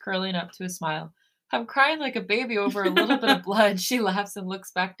lips curling up to a smile. I'm crying like a baby over a little bit of blood. She laughs and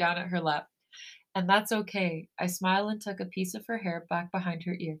looks back down at her lap. And that's okay. I smile and tuck a piece of her hair back behind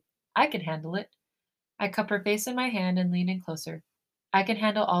her ear. I can handle it. I cup her face in my hand and lean in closer. I can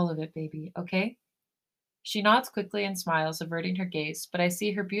handle all of it, baby, okay? She nods quickly and smiles, averting her gaze, but I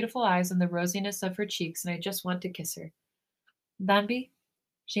see her beautiful eyes and the rosiness of her cheeks, and I just want to kiss her. Danby?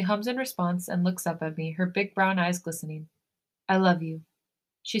 She hums in response and looks up at me, her big brown eyes glistening. I love you.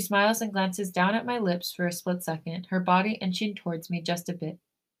 She smiles and glances down at my lips for a split second, her body inching towards me just a bit.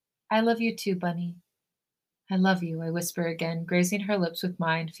 I love you too, Bunny. I love you, I whisper again, grazing her lips with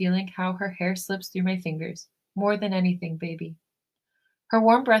mine, feeling how her hair slips through my fingers. More than anything, baby. Her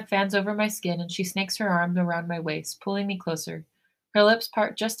warm breath fans over my skin and she snakes her arm around my waist, pulling me closer. Her lips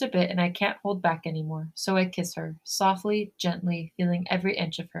part just a bit and I can't hold back anymore, so I kiss her, softly, gently, feeling every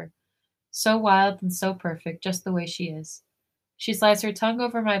inch of her. So wild and so perfect, just the way she is. She slides her tongue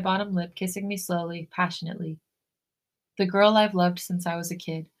over my bottom lip, kissing me slowly, passionately. The girl I've loved since I was a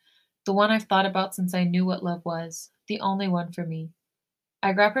kid. The one I've thought about since I knew what love was. The only one for me.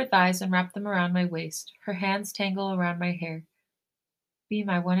 I grab her thighs and wrap them around my waist. Her hands tangle around my hair. Be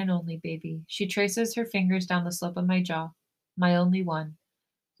my one and only, baby. She traces her fingers down the slope of my jaw. My only one.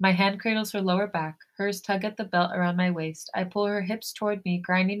 My hand cradles her lower back. Hers tug at the belt around my waist. I pull her hips toward me,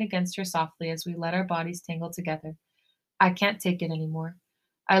 grinding against her softly as we let our bodies tangle together. I can't take it anymore.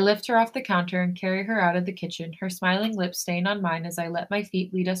 I lift her off the counter and carry her out of the kitchen, her smiling lips staying on mine as I let my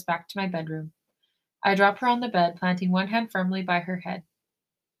feet lead us back to my bedroom. I drop her on the bed, planting one hand firmly by her head.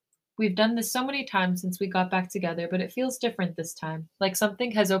 We've done this so many times since we got back together, but it feels different this time, like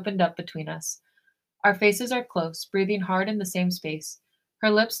something has opened up between us. Our faces are close, breathing hard in the same space. Her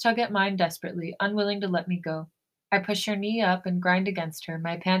lips tug at mine desperately, unwilling to let me go. I push her knee up and grind against her,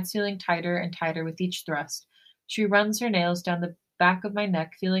 my pants feeling tighter and tighter with each thrust. She runs her nails down the back of my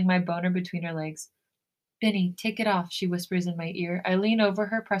neck, feeling my boner between her legs. Benny, take it off, she whispers in my ear. I lean over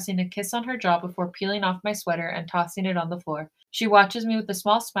her, pressing a kiss on her jaw before peeling off my sweater and tossing it on the floor. She watches me with a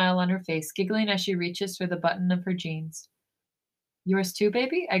small smile on her face, giggling as she reaches for the button of her jeans. Yours too,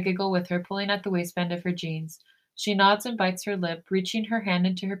 baby? I giggle with her, pulling at the waistband of her jeans. She nods and bites her lip, reaching her hand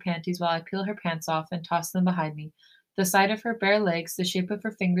into her panties while I peel her pants off and toss them behind me. The sight of her bare legs, the shape of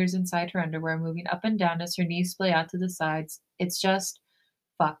her fingers inside her underwear moving up and down as her knees splay out to the sides. It's just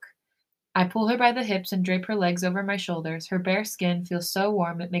fuck. I pull her by the hips and drape her legs over my shoulders. Her bare skin feels so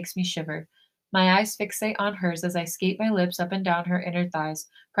warm it makes me shiver. My eyes fixate on hers as I skate my lips up and down her inner thighs,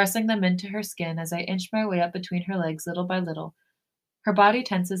 pressing them into her skin as I inch my way up between her legs little by little. Her body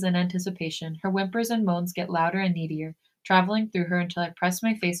tenses in anticipation. Her whimpers and moans get louder and needier, traveling through her until I press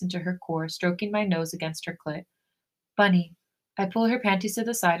my face into her core, stroking my nose against her clit. Bunny. I pull her panties to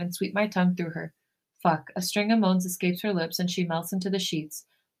the side and sweep my tongue through her. Fuck. A string of moans escapes her lips and she melts into the sheets.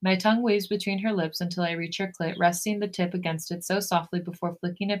 My tongue waves between her lips until I reach her clit, resting the tip against it so softly before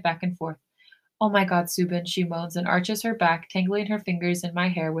flicking it back and forth. Oh my god, Subin, she moans and arches her back, tangling her fingers in my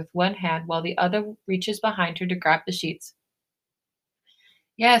hair with one hand while the other reaches behind her to grab the sheets.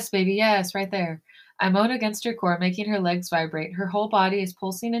 Yes, baby, yes, right there. I moan against her core, making her legs vibrate. Her whole body is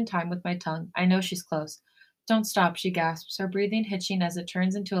pulsing in time with my tongue. I know she's close. Don't stop, she gasps, her breathing hitching as it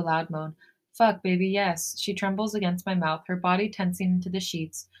turns into a loud moan. Fuck, baby, yes. She trembles against my mouth, her body tensing into the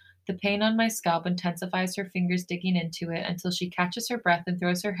sheets. The pain on my scalp intensifies, her fingers digging into it until she catches her breath and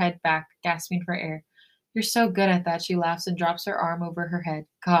throws her head back, gasping for air. You're so good at that, she laughs and drops her arm over her head.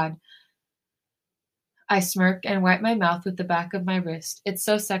 God. I smirk and wipe my mouth with the back of my wrist. It's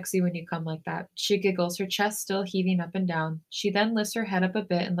so sexy when you come like that. She giggles, her chest still heaving up and down. She then lifts her head up a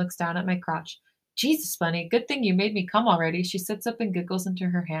bit and looks down at my crotch. Jesus, Bunny, good thing you made me come already. She sits up and giggles into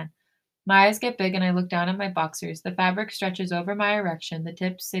her hand. My eyes get big and I look down at my boxers. The fabric stretches over my erection, the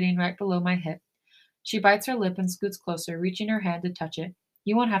tip sitting right below my hip. She bites her lip and scoots closer, reaching her hand to touch it.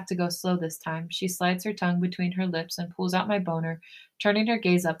 You won't have to go slow this time. She slides her tongue between her lips and pulls out my boner, turning her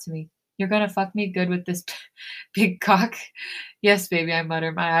gaze up to me. You're gonna fuck me good with this big cock? Yes, baby, I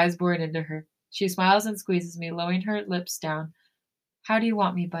mutter, my eyes boring into her. She smiles and squeezes me, lowering her lips down. How do you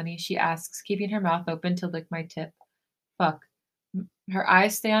want me, Bunny? She asks, keeping her mouth open to lick my tip. Fuck. Her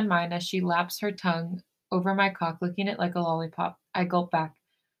eyes stay on mine as she laps her tongue over my cock, licking it like a lollipop. I gulp back.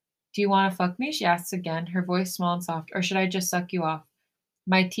 Do you want to fuck me? She asks again, her voice small and soft. Or should I just suck you off?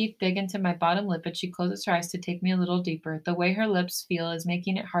 My teeth dig into my bottom lip, and she closes her eyes to take me a little deeper. The way her lips feel is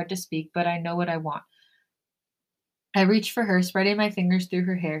making it hard to speak, but I know what I want. I reach for her, spreading my fingers through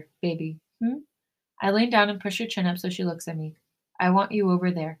her hair. Baby. I lean down and push her chin up so she looks at me. I want you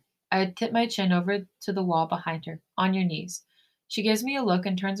over there. I tip my chin over to the wall behind her. On your knees. She gives me a look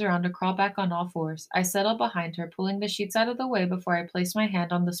and turns around to crawl back on all fours. I settle behind her, pulling the sheets out of the way before I place my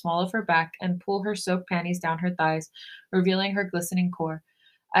hand on the small of her back and pull her soaked panties down her thighs, revealing her glistening core.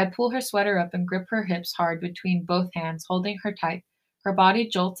 I pull her sweater up and grip her hips hard between both hands, holding her tight. Her body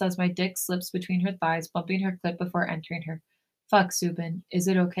jolts as my dick slips between her thighs, bumping her clit before entering her. Fuck, Subin. Is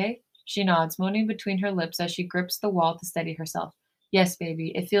it okay? She nods, moaning between her lips as she grips the wall to steady herself. Yes,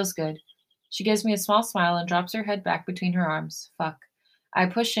 baby, it feels good. She gives me a small smile and drops her head back between her arms. Fuck. I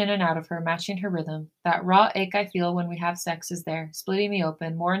push in and out of her, matching her rhythm. That raw ache I feel when we have sex is there, splitting me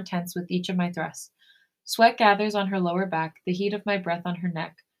open, more intense with each of my thrusts. Sweat gathers on her lower back, the heat of my breath on her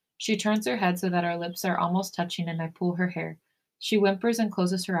neck. She turns her head so that our lips are almost touching, and I pull her hair. She whimpers and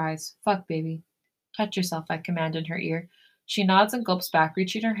closes her eyes. Fuck, baby. Touch yourself, I command in her ear. She nods and gulps back,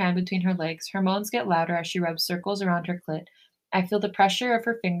 reaching her hand between her legs. Her moans get louder as she rubs circles around her clit. I feel the pressure of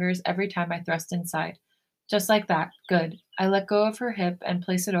her fingers every time I thrust inside. Just like that. Good. I let go of her hip and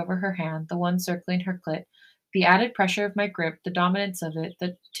place it over her hand, the one circling her clit. The added pressure of my grip, the dominance of it,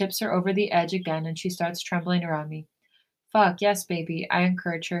 that tips her over the edge again, and she starts trembling around me. Fuck, yes, baby, I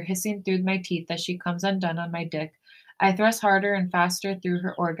encourage her, hissing through my teeth as she comes undone on my dick. I thrust harder and faster through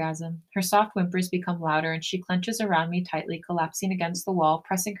her orgasm. Her soft whimpers become louder, and she clenches around me tightly, collapsing against the wall,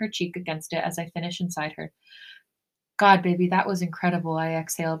 pressing her cheek against it as I finish inside her. God, baby, that was incredible, I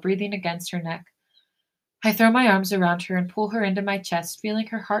exhale, breathing against her neck. I throw my arms around her and pull her into my chest, feeling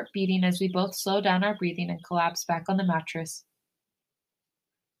her heart beating as we both slow down our breathing and collapse back on the mattress.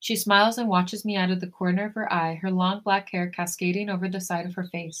 She smiles and watches me out of the corner of her eye, her long black hair cascading over the side of her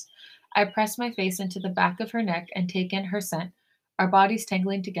face. I press my face into the back of her neck and take in her scent, our bodies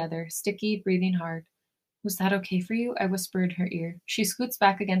tangling together, sticky, breathing hard. Was that okay for you? I whisper in her ear. She scoots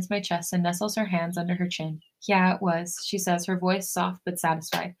back against my chest and nestles her hands under her chin. Yeah, it was, she says, her voice soft but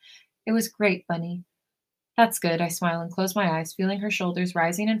satisfied. It was great, Bunny. That's good, I smile and close my eyes, feeling her shoulders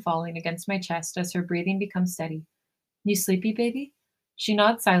rising and falling against my chest as her breathing becomes steady. You sleepy, baby? She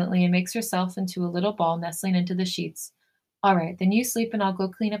nods silently and makes herself into a little ball nestling into the sheets. All right, then you sleep and I'll go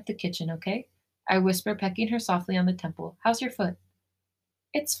clean up the kitchen, okay? I whisper, pecking her softly on the temple. How's your foot?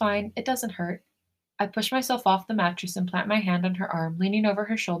 It's fine. It doesn't hurt. I push myself off the mattress and plant my hand on her arm, leaning over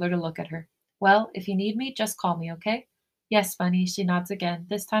her shoulder to look at her. Well, if you need me, just call me, okay? Yes, Bunny, she nods again,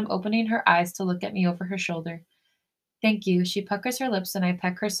 this time opening her eyes to look at me over her shoulder. Thank you. She puckers her lips and I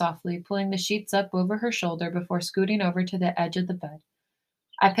peck her softly, pulling the sheets up over her shoulder before scooting over to the edge of the bed.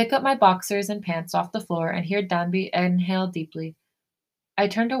 I pick up my boxers and pants off the floor and hear Danby inhale deeply. I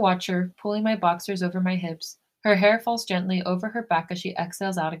turn to watch her, pulling my boxers over my hips. Her hair falls gently over her back as she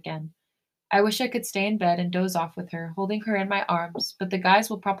exhales out again. I wish I could stay in bed and doze off with her, holding her in my arms, but the guys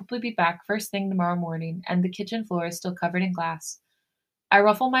will probably be back first thing tomorrow morning, and the kitchen floor is still covered in glass. I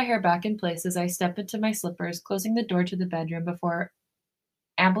ruffle my hair back in place as I step into my slippers, closing the door to the bedroom before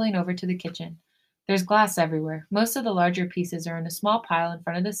ambling over to the kitchen. There's glass everywhere. Most of the larger pieces are in a small pile in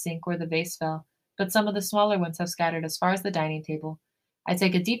front of the sink where the vase fell, but some of the smaller ones have scattered as far as the dining table. I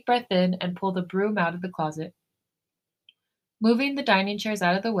take a deep breath in and pull the broom out of the closet. Moving the dining chairs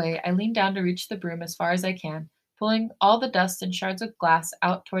out of the way, I lean down to reach the broom as far as I can, pulling all the dust and shards of glass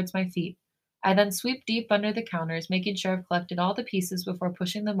out towards my feet. I then sweep deep under the counters, making sure I've collected all the pieces before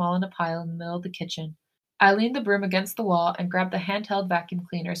pushing them all in a pile in the middle of the kitchen. I lean the broom against the wall and grab the handheld vacuum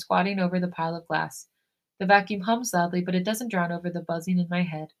cleaner, squatting over the pile of glass. The vacuum hums loudly, but it doesn't drown over the buzzing in my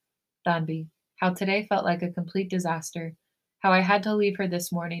head. Danby. How today felt like a complete disaster. How I had to leave her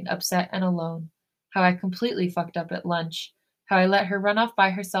this morning, upset and alone. How I completely fucked up at lunch. How I let her run off by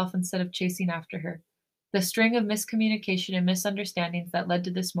herself instead of chasing after her. The string of miscommunication and misunderstandings that led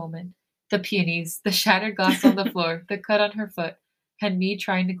to this moment. The peonies, the shattered glass on the floor, the cut on her foot, and me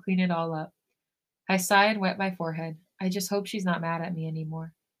trying to clean it all up. I sigh and wet my forehead. I just hope she's not mad at me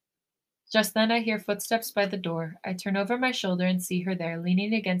anymore. Just then I hear footsteps by the door. I turn over my shoulder and see her there,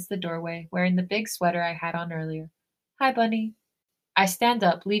 leaning against the doorway, wearing the big sweater I had on earlier. Hi, Bunny. I stand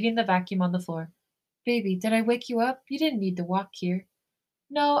up, leaving the vacuum on the floor. Baby, did I wake you up? You didn't need to walk here.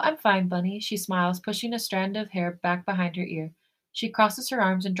 No, I'm fine, Bunny, she smiles, pushing a strand of hair back behind her ear. She crosses her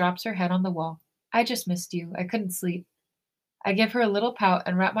arms and drops her head on the wall. I just missed you. I couldn't sleep. I give her a little pout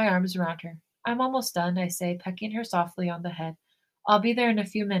and wrap my arms around her. I'm almost done, I say, pecking her softly on the head. I'll be there in a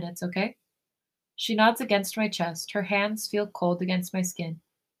few minutes, okay? She nods against my chest. Her hands feel cold against my skin.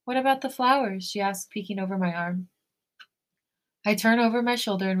 What about the flowers? She asks, peeking over my arm. I turn over my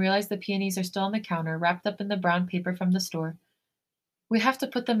shoulder and realize the peonies are still on the counter, wrapped up in the brown paper from the store. We have to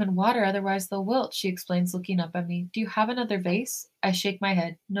put them in water, otherwise they'll wilt, she explains, looking up at me. Do you have another vase? I shake my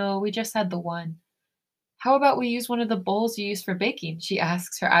head. No, we just had the one. How about we use one of the bowls you use for baking? She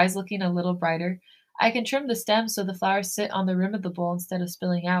asks, her eyes looking a little brighter. I can trim the stems so the flowers sit on the rim of the bowl instead of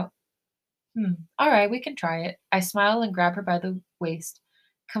spilling out. All right, we can try it. I smile and grab her by the waist.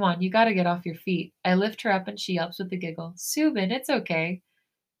 Come on, you gotta get off your feet. I lift her up and she yelps with a giggle. Subin, it's okay.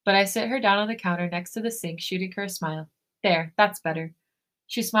 But I sit her down on the counter next to the sink, shooting her a smile. There, that's better.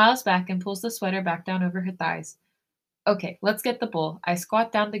 She smiles back and pulls the sweater back down over her thighs. Okay, let's get the bowl. I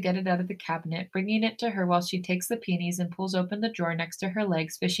squat down to get it out of the cabinet, bringing it to her while she takes the peonies and pulls open the drawer next to her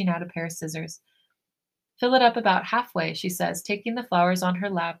legs, fishing out a pair of scissors. Fill it up about halfway, she says, taking the flowers on her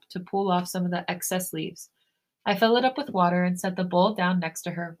lap to pull off some of the excess leaves. I fill it up with water and set the bowl down next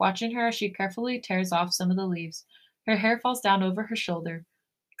to her, watching her as she carefully tears off some of the leaves. Her hair falls down over her shoulder,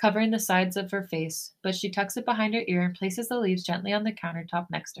 covering the sides of her face, but she tucks it behind her ear and places the leaves gently on the countertop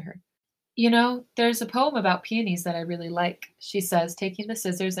next to her. You know, there's a poem about peonies that I really like, she says, taking the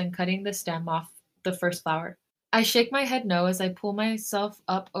scissors and cutting the stem off the first flower. I shake my head no as I pull myself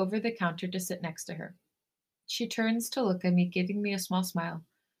up over the counter to sit next to her. She turns to look at me, giving me a small smile.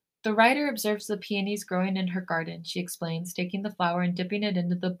 The writer observes the peonies growing in her garden, she explains, taking the flower and dipping it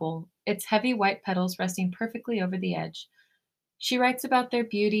into the bowl, its heavy white petals resting perfectly over the edge. She writes about their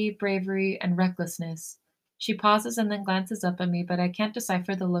beauty, bravery, and recklessness. She pauses and then glances up at me, but I can't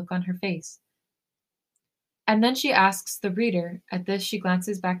decipher the look on her face. And then she asks the reader. At this, she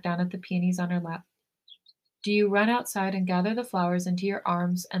glances back down at the peonies on her lap. Do you run outside and gather the flowers into your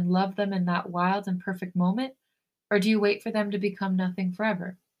arms and love them in that wild and perfect moment? Or do you wait for them to become nothing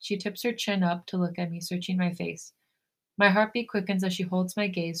forever? She tips her chin up to look at me, searching my face. My heartbeat quickens as she holds my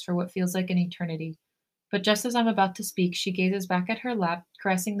gaze for what feels like an eternity. But just as I'm about to speak, she gazes back at her lap,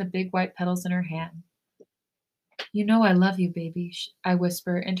 caressing the big white petals in her hand. You know I love you, baby, I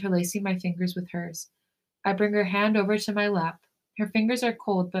whisper, interlacing my fingers with hers. I bring her hand over to my lap. Her fingers are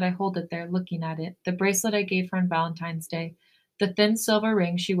cold, but I hold it there, looking at it, the bracelet I gave her on Valentine's Day, the thin silver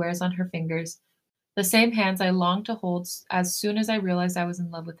ring she wears on her fingers, the same hands I longed to hold as soon as I realized I was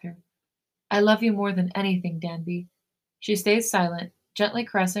in love with her. I love you more than anything, Danby. She stays silent, gently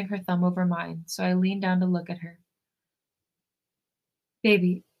caressing her thumb over mine, so I lean down to look at her.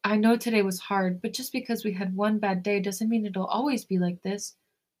 Baby, I know today was hard, but just because we had one bad day doesn't mean it'll always be like this.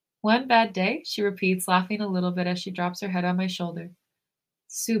 One bad day? She repeats, laughing a little bit as she drops her head on my shoulder.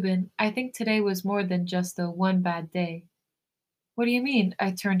 Subin, I think today was more than just a one bad day. What do you mean?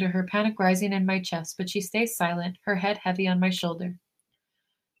 I turn to her, panic rising in my chest, but she stays silent, her head heavy on my shoulder.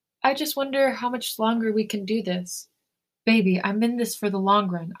 I just wonder how much longer we can do this. Baby, I'm in this for the long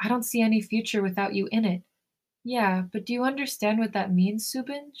run. I don't see any future without you in it. Yeah, but do you understand what that means,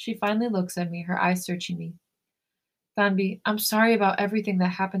 Subin? She finally looks at me, her eyes searching me. Danby, I'm sorry about everything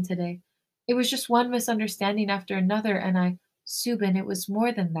that happened today. It was just one misunderstanding after another, and Subin, it was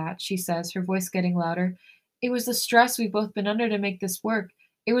more than that, she says, her voice getting louder. It was the stress we've both been under to make this work.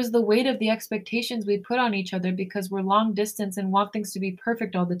 It was the weight of the expectations we put on each other because we're long distance and want things to be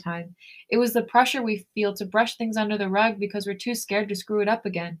perfect all the time. It was the pressure we feel to brush things under the rug because we're too scared to screw it up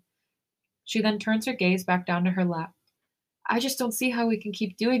again. She then turns her gaze back down to her lap. I just don't see how we can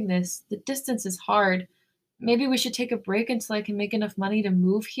keep doing this. The distance is hard. Maybe we should take a break until I can make enough money to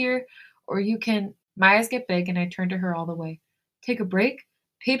move here, or you can. My eyes get big and I turn to her all the way. Take a break?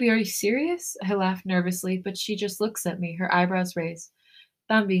 Baby, are you serious? I laugh nervously, but she just looks at me, her eyebrows raised.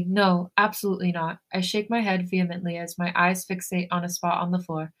 Danby, no, absolutely not. I shake my head vehemently as my eyes fixate on a spot on the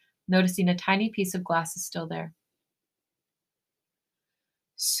floor, noticing a tiny piece of glass is still there.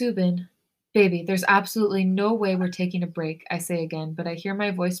 Subin, baby, there's absolutely no way we're taking a break, I say again, but I hear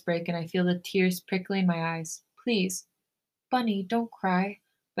my voice break and I feel the tears prickling my eyes. Please. Bunny, don't cry.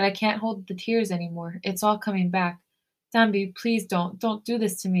 But I can't hold the tears anymore. It's all coming back. Danby, please don't. Don't do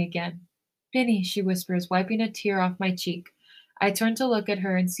this to me again. Binny, she whispers, wiping a tear off my cheek. I turn to look at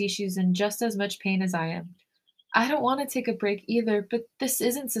her and see she's in just as much pain as I am. I don't want to take a break either, but this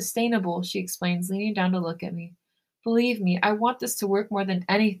isn't sustainable, she explains, leaning down to look at me. Believe me, I want this to work more than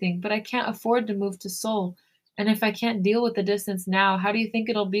anything, but I can't afford to move to Seoul. And if I can't deal with the distance now, how do you think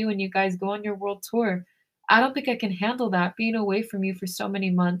it'll be when you guys go on your world tour? I don't think I can handle that, being away from you for so many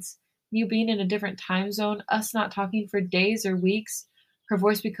months. You being in a different time zone, us not talking for days or weeks. Her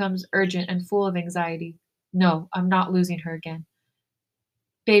voice becomes urgent and full of anxiety. No, I'm not losing her again.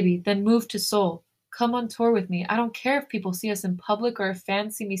 Baby, then move to Seoul. Come on tour with me. I don't care if people see us in public or if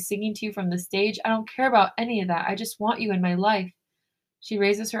fans see me singing to you from the stage. I don't care about any of that. I just want you in my life. She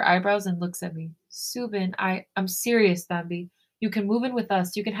raises her eyebrows and looks at me. Subin, I'm serious, Bambi. You can move in with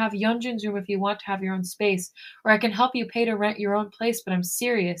us. You can have Yeonjun's room if you want to have your own space. Or I can help you pay to rent your own place, but I'm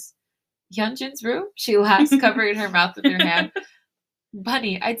serious. Yeonjun's room? She laughs, covering her mouth with her hand.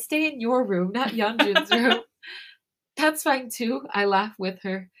 Bunny, I'd stay in your room, not Yeonjun's room. That's fine too, I laugh with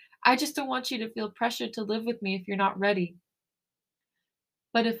her. I just don't want you to feel pressured to live with me if you're not ready.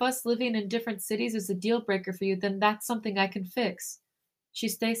 But if us living in different cities is a deal breaker for you, then that's something I can fix. She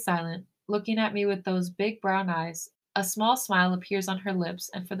stays silent, looking at me with those big brown eyes. A small smile appears on her lips,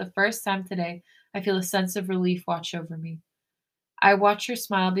 and for the first time today, I feel a sense of relief wash over me. I watch her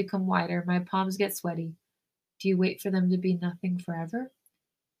smile become wider, my palms get sweaty. Do you wait for them to be nothing forever?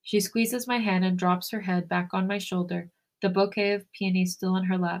 She squeezes my hand and drops her head back on my shoulder, the bouquet of peonies still in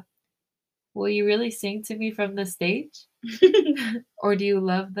her lap. Will you really sing to me from the stage? Or do you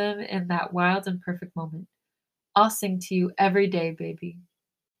love them in that wild and perfect moment? I'll sing to you every day, baby.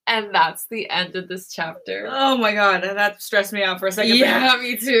 And that's the end of this chapter. Oh my god, that stressed me out for a second. Yeah,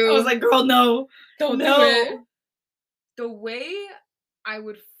 me too. I was like, girl, no. Don't no. do it. The way I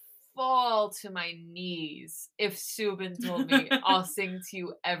would fall to my knees if Subin told me I'll sing to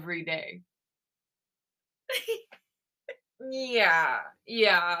you every day. Yeah,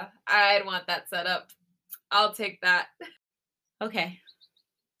 I'd want that set up. I'll take that. Okay,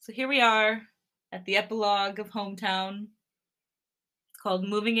 so here we are at the epilogue of Hometown. It's called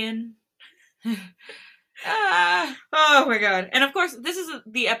Moving In. Oh my god. And of course, this is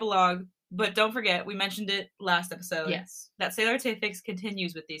the epilogue, but don't forget, we mentioned it last episode. Yes. That Sailor Tayfix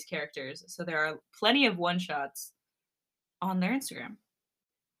continues with these characters, so there are plenty of one-shots on their Instagram.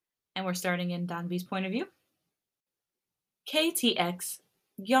 And we're starting in Danbi's point of view. KTX,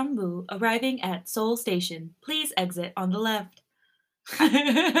 Gyeongbu arriving at Seoul Station. Please exit on the left.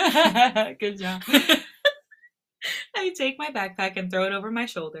 Good job. I take my backpack and throw it over my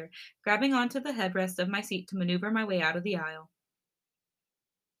shoulder, grabbing onto the headrest of my seat to maneuver my way out of the aisle.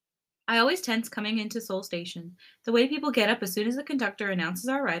 I always tense coming into Seoul Station. The way people get up as soon as the conductor announces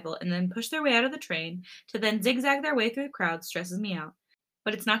our arrival and then push their way out of the train to then zigzag their way through the crowd stresses me out.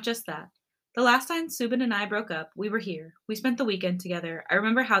 But it's not just that. The last time Subin and I broke up, we were here. We spent the weekend together. I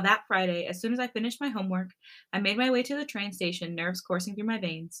remember how that Friday, as soon as I finished my homework, I made my way to the train station, nerves coursing through my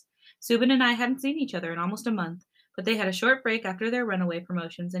veins. Subin and I hadn't seen each other in almost a month, but they had a short break after their runaway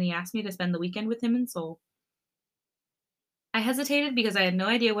promotions, and he asked me to spend the weekend with him in Seoul. I hesitated because I had no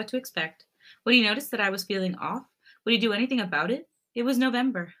idea what to expect. Would he notice that I was feeling off? Would he do anything about it? It was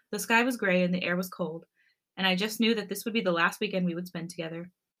November. The sky was gray and the air was cold, and I just knew that this would be the last weekend we would spend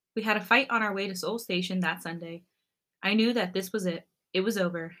together. We had a fight on our way to Seoul Station that Sunday. I knew that this was it. It was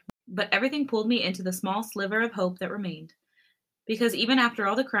over. But everything pulled me into the small sliver of hope that remained. Because even after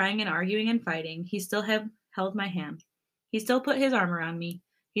all the crying and arguing and fighting, he still held my hand. He still put his arm around me.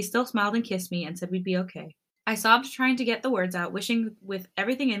 He still smiled and kissed me and said we'd be okay. I sobbed trying to get the words out, wishing with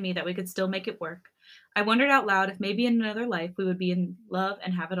everything in me that we could still make it work. I wondered out loud if maybe in another life we would be in love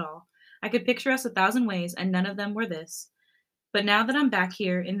and have it all. I could picture us 1,000 ways, and none of them were this. But now that I'm back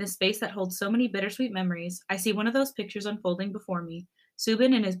here, in this space that holds so many bittersweet memories, I see one of those pictures unfolding before me.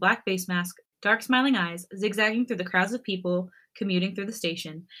 Subin in his black face mask, dark smiling eyes, zigzagging through the crowds of people commuting through the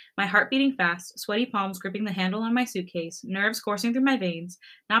station. My heart beating fast, sweaty palms gripping the handle on my suitcase, nerves coursing through my veins,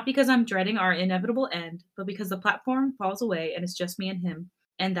 not because I'm dreading our inevitable end, but because the platform falls away and it's just me and him,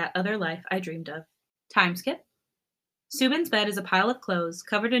 and that other life I dreamed of. Time skip. Subin's bed is a pile of clothes,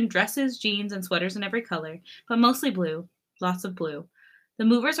 covered in dresses, jeans, and sweaters in every color, but mostly blue. Lots of blue. The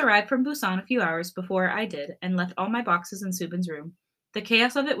movers arrived from Busan a few hours before I did and left all my boxes in Subin's room. The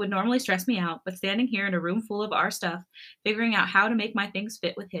chaos of it would normally stress me out, but standing here in a room full of our stuff, figuring out how to make my things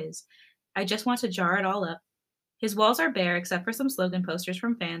fit with his, I just want to jar it all up. His walls are bare except for some slogan posters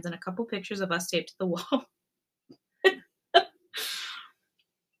from fans and a couple pictures of us taped to the wall.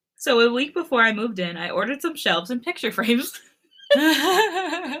 So a week before I moved in, I ordered some shelves and picture frames.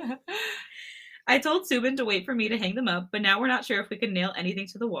 I told Subin to wait for me to hang them up, but now we're not sure if we can nail anything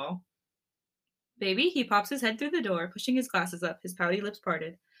to the wall. Baby, he pops his head through the door, pushing his glasses up, his pouty lips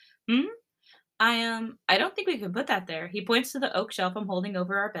parted. I don't think we can put that there. He points to the oak shelf I'm holding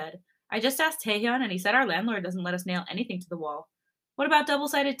over our bed. I just asked Taehyun, and he said our landlord doesn't let us nail anything to the wall. What about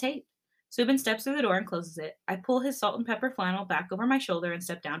double-sided tape? Subin steps through the door and closes it. I pull his salt and pepper flannel back over my shoulder and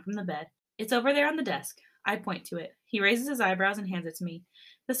step down from the bed. It's over there on the desk. I point to it. He raises his eyebrows and hands it to me.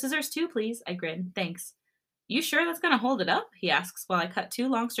 The scissors too, please. I grin. Thanks. You sure that's going to hold it up? He asks while I cut 2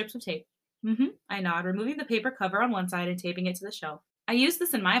 long strips of tape. I nod, removing the paper cover on one side and taping it to the shelf. I used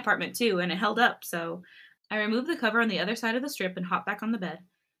this in my apartment too, and it held up, so I remove the cover on the other side of the strip and hop back on the bed.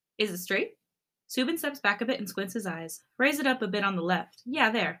 Is it straight? Subin steps back a bit and squints his eyes. Raise it up a bit on the left. Yeah,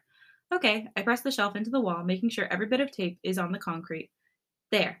 there. Okay, I press the shelf into the wall, making sure every bit of tape is on the concrete.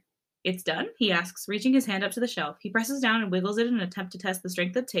 There. It's done? He asks, reaching his hand up to the shelf. He presses down and wiggles it in an attempt to test the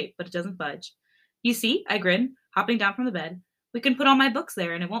strength of tape, but it doesn't budge. You see? I grin, hopping down from the bed. We can put all my books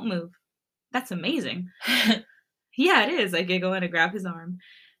there and it won't move. That's amazing. Yeah, it is, I giggle and I grab his arm.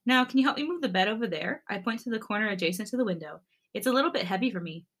 Now, can you help me move the bed over there? I point to the corner adjacent to the window. It's a little bit heavy for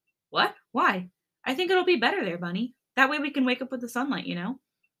me. What? Why? I think it'll be better there, Bunny. That way we can wake up with the sunlight, you know?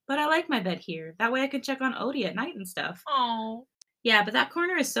 But I like my bed here. That way I can check on Odie at night and stuff. Oh. Yeah, but that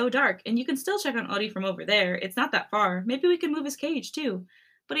corner is so dark, and you can still check on Odie from over there. It's not that far. Maybe we can move his cage, too.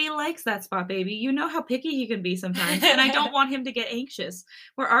 But he likes that spot, baby. You know how picky he can be sometimes, and I don't want him to get anxious.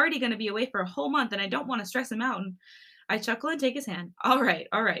 We're already going to be away for a whole month, and I don't want to stress him out. And I chuckle and take his hand. All right.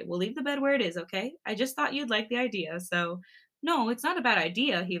 We'll leave the bed where it is, okay? I just thought you'd like the idea, so... No, it's not a bad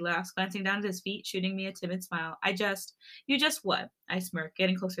idea, he laughs, glancing down at his feet, shooting me a timid smile. You just what? I smirk,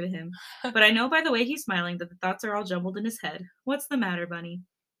 getting closer to him. But I know by the way he's smiling that the thoughts are all jumbled in his head. What's the matter, Bunny?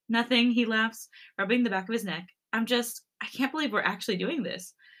 Nothing, he laughs, rubbing the back of his neck. I can't believe we're actually doing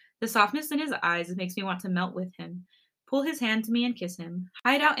this. The softness in his eyes makes me want to melt with him, pull his hand to me and kiss him,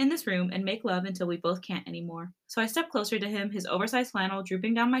 hide out in this room and make love until we both can't anymore. So I step closer to him, his oversized flannel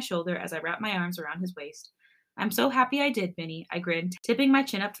drooping down my shoulder as I wrap my arms around his waist. I'm so happy I did, Minnie, I grinned, tipping my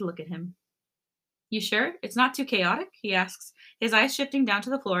chin up to look at him. You sure? It's not too chaotic? He asks, his eyes shifting down to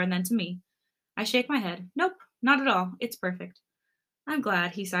the floor and then to me. I shake my head. Nope, not at all. It's perfect. I'm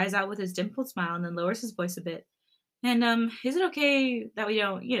glad, he sighs out with his dimpled smile and then lowers his voice a bit. And, is it okay that we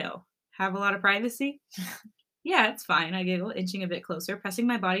don't, have a lot of privacy? Yeah, it's fine, I giggle, inching a bit closer, pressing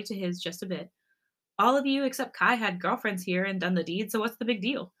my body to his just a bit. All of you except Kai had girlfriends here and done the deed, so what's the big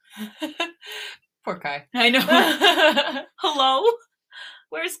deal? Poor Kai. I know. Hello?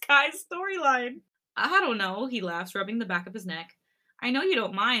 Where's Kai's storyline? I don't know, he laughs, rubbing the back of his neck. I know you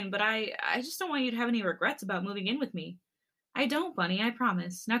don't mind, but I just don't want you to have any regrets about moving in with me. I don't, Bunny, I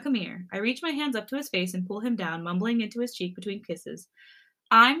promise. Now come here. I reach my hands up to his face and pull him down, mumbling into his cheek between kisses.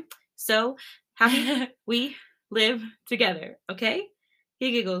 I'm so happy we live together, okay?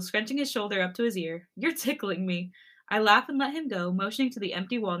 He giggles, scrunching his shoulder up to his ear. You're tickling me. I laugh and let him go, motioning to the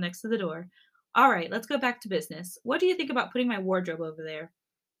empty wall next to the door. All right, let's go back to business. What do you think about putting my wardrobe over there?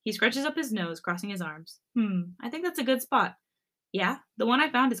 He scrunches up his nose, crossing his arms. I think that's a good spot. Yeah, the one I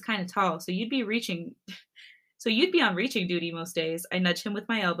found is kind of tall, so you'd be on reaching duty most days. I nudge him with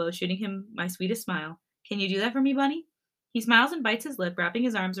my elbow, shooting him my sweetest smile. Can you do that for me, Bunny? He smiles and bites his lip, wrapping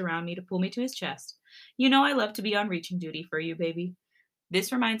his arms around me to pull me to his chest. You know I love to be on reaching duty for you, baby.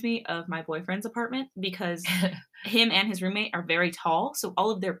 This reminds me of my boyfriend's apartment because him and his roommate are very tall, so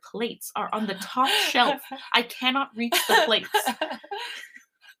all of their plates are on the top shelf. I cannot reach the plates.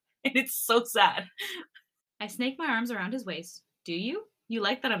 And it's so sad. I snake my arms around his waist. Do you? You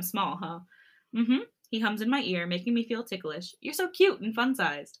like that I'm small, huh? Mm-hmm. He hums in my ear, making me feel ticklish. You're so cute and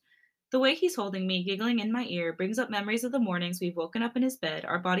fun-sized. The way he's holding me, giggling in my ear, brings up memories of the mornings we've woken up in his bed,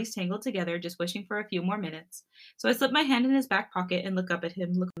 our bodies tangled together, just wishing for a few more minutes. So I slip my hand in his back pocket and look up at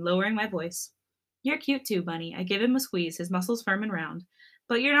him, lowering my voice. You're cute too, Bunny. I give him a squeeze, his muscles firm and round.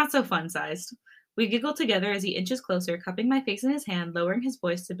 But you're not so fun-sized. We giggle together as he inches closer, cupping my face in his hand, lowering his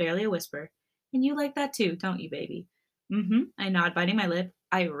voice to barely a whisper. And you like that too, don't you, baby? Mm-hmm. I nod, biting my lip.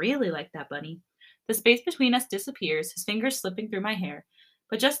 I really like that, Bunny. The space between us disappears, his fingers slipping through my hair.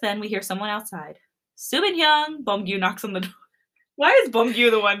 But just then, we hear someone outside. Subin Hyung! Bomgyu knocks on the door. Why is Bomgyu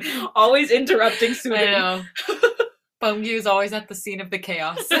the one always interrupting Subin? I know. Bomgyu is always at the scene of the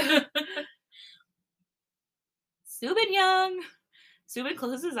chaos. Subin Hyung! Subin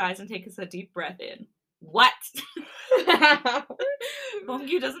closes his eyes and takes a deep breath in. What?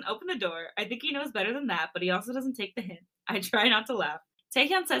 Bomgyu doesn't open the door. I think he knows better than that, but he also doesn't take the hint. I try not to laugh.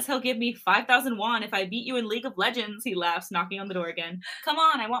 Taehyun says he'll give me 5,000 won if I beat you in League of Legends, he laughs, knocking on the door again. Come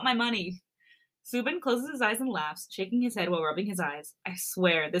on, I want my money. Subin closes his eyes and laughs, shaking his head while rubbing his eyes. I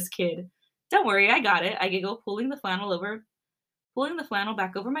swear, this kid. Don't worry, I got it, I giggle, pulling the flannel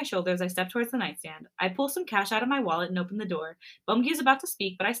back over my shoulder as I step towards the nightstand. I pull some cash out of my wallet and open the door. Bomgyu's about to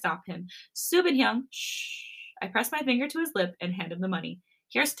speak, but I stop him. Subin Hyung, shh. I press my finger to his lip and hand him the money.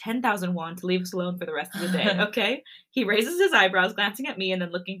 Here's 10,000 won to leave us alone for the rest of the day, okay? He raises his eyebrows, glancing at me and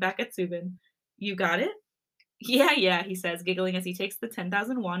then looking back at Subin. You got it? Yeah, he says, giggling as he takes the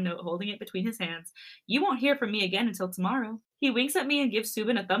 10,000 won note, holding it between his hands. You won't hear from me again until tomorrow. He winks at me and gives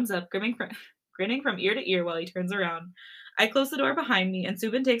Subin a thumbs up, grinning from ear to ear while he turns around. I close the door behind me, and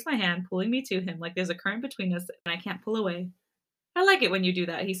Subin takes my hand, pulling me to him like there's a current between us and I can't pull away. I like it when you do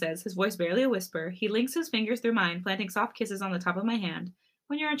that, he says, his voice barely a whisper. He links his fingers through mine, planting soft kisses on the top of my hand.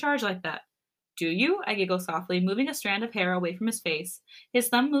 When you're in charge like that. Do you? I giggle softly, moving a strand of hair away from his face. His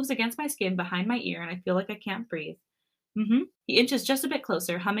thumb moves against my skin behind my ear, and I feel like I can't breathe. He inches just a bit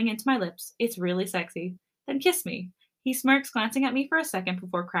closer, humming into my lips. It's really sexy. Then kiss me. He smirks, glancing at me for a second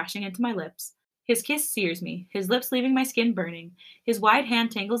before crashing into my lips. His kiss sears me, his lips leaving my skin burning. His wide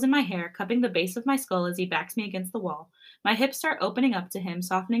hand tangles in my hair, cupping the base of my skull as he backs me against the wall. My hips start opening up to him,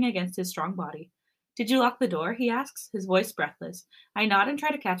 softening against his strong body. Did you lock the door? He asks, his voice breathless. I nod and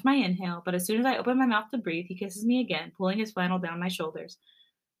try to catch my inhale, but as soon as I open my mouth to breathe, he kisses me again, pulling his flannel down my shoulders.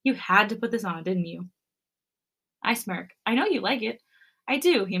 You had to put this on, didn't you? I smirk. I know you like it. I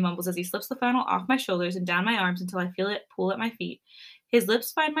do, he mumbles as he slips the flannel off my shoulders and down my arms until I feel it pull at my feet. His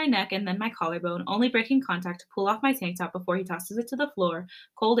lips find my neck and then my collarbone, only breaking contact to pull off my tank top before he tosses it to the floor,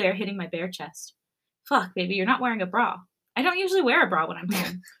 cold air hitting my bare chest. Fuck, baby, you're not wearing a bra. I don't usually wear a bra when I'm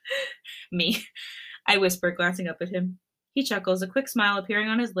home. Me. I whisper, glancing up at him. He chuckles, a quick smile appearing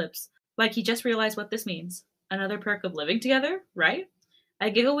on his lips, like he just realized what this means. Another perk of living together, right? I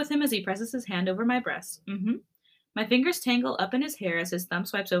giggle with him as he presses his hand over my breast. My fingers tangle up in his hair as his thumb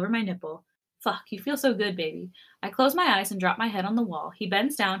swipes over my nipple. Fuck, you feel so good, baby. I close my eyes and drop my head on the wall. He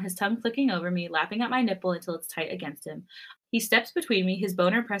bends down, his tongue flicking over me, lapping at my nipple until it's tight against him. He steps between me, his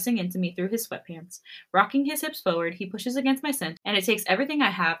boner pressing into me through his sweatpants. Rocking his hips forward, he pushes against my center, and it takes everything I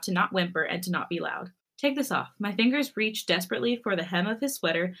have to not whimper and to not be loud. Take this off. My fingers reach desperately for the hem of his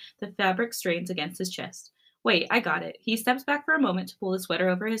sweater, the fabric strains against his chest. Wait, I got it. He steps back for a moment to pull the sweater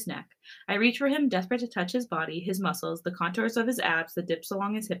over his neck. I reach for him, desperate to touch his body, his muscles, the contours of his abs, the dips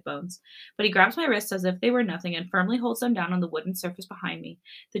along his hip bones. But he grabs my wrists as if they were nothing and firmly holds them down on the wooden surface behind me.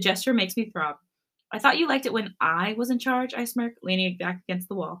 The gesture makes me throb. I thought you liked it when I was in charge, I smirk, leaning back against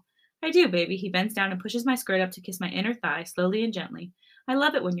the wall. I do, baby. He bends down and pushes my skirt up to kiss my inner thigh, slowly and gently. I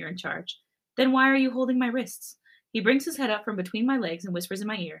love it when you're in charge. Then why are you holding my wrists? He brings his head up from between my legs and whispers in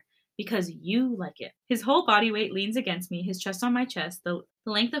my ear. Because you like it. His whole body weight leans against me, his chest on my chest, the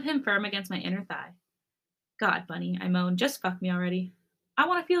length of him firm against my inner thigh. God, Bunny, I moan, just fuck me already. I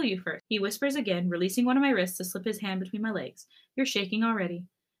want to feel you first, he whispers again, releasing one of my wrists to slip his hand between my legs. You're shaking already.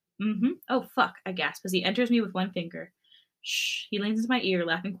 Oh, fuck, I gasp as he enters me with one finger. Shh, he leans into my ear,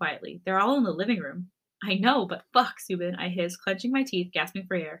 laughing quietly. They're all in the living room. I know, but fuck, Subin, I hiss, clenching my teeth, gasping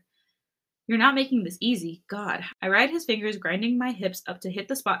for air. You're not making this easy. God. I ride his fingers, grinding my hips up to hit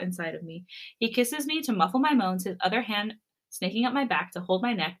the spot inside of me. He kisses me to muffle my moans, his other hand snaking up my back to hold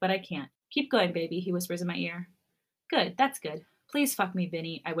my neck, but I can't. Keep going, baby, he whispers in my ear. Good, that's good. Please fuck me,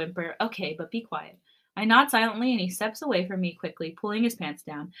 Vinny, I whimper. Okay, but be quiet. I nod silently, and he steps away from me quickly, pulling his pants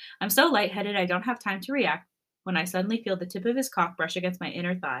down. I'm so lightheaded I don't have time to react when I suddenly feel the tip of his cock brush against my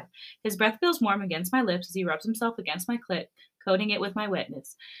inner thigh. His breath feels warm against my lips as he rubs himself against my clit, coating it with my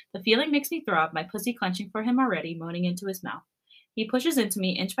wetness. The feeling makes me throb, my pussy clenching for him already, moaning into his mouth. He pushes into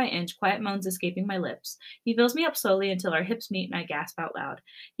me inch by inch, quiet moans escaping my lips. He fills me up slowly until our hips meet and I gasp out loud.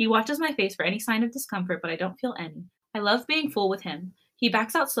 He watches my face for any sign of discomfort, but I don't feel any. I love being full with him. He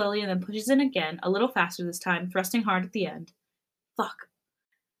backs out slowly and then pushes in again, a little faster this time, thrusting hard at the end. Fuck.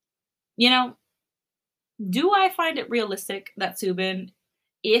 You know, do I find it realistic that Subin,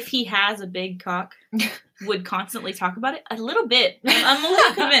 if he has a big cock, would constantly talk about it? A little bit. I'm a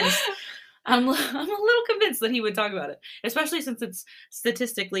little convinced. I'm a little convinced that he would talk about it, especially since it's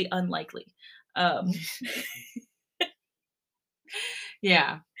statistically unlikely.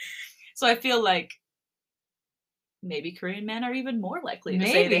 Yeah. So I feel like maybe Korean men are even more likely to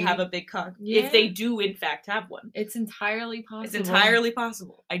say they have a big cock if they do in fact have one. It's entirely possible. It's entirely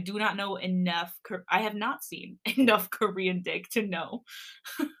possible. I do not know enough. I have not seen enough Korean dick to know.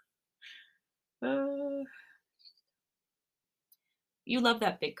 You love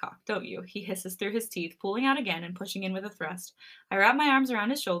that big cock, don't you? He hisses through his teeth, pulling out again and pushing in with a thrust. I wrap my arms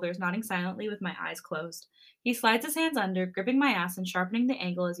around his shoulders, nodding silently with my eyes closed. He slides his hands under, gripping my ass and sharpening the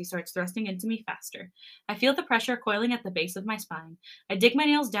angle as he starts thrusting into me faster. I feel the pressure coiling at the base of my spine. I dig my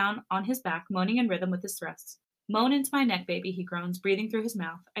nails down on his back, moaning in rhythm with his thrusts. Moan into my neck, baby, he groans, breathing through his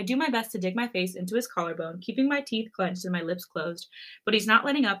mouth. I do my best to dig my face into his collarbone, keeping my teeth clenched and my lips closed, but he's not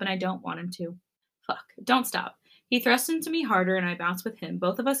letting up and I don't want him to. Fuck, don't stop. He thrusts into me harder and I bounce with him,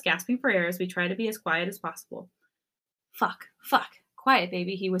 both of us gasping for air as we try to be as quiet as possible. Fuck. Quiet,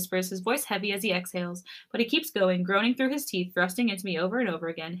 baby, he whispers, his voice heavy as he exhales, but he keeps going, groaning through his teeth, thrusting into me over and over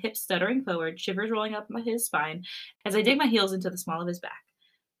again, hips stuttering forward, shivers rolling up his spine as I dig my heels into the small of his back.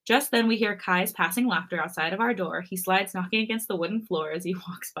 Just then we hear Kai's passing laughter outside of our door. He slides, knocking against the wooden floor as he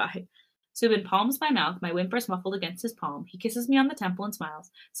walks by. Subin palms my mouth, my whimpers muffled against his palm. He kisses me on the temple and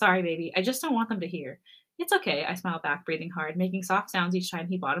smiles. Sorry, baby. I just don't want them to hear. It's okay, I smile back, breathing hard, making soft sounds each time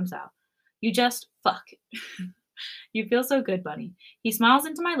he bottoms out. You just fuck. You feel so good, Bunny. He smiles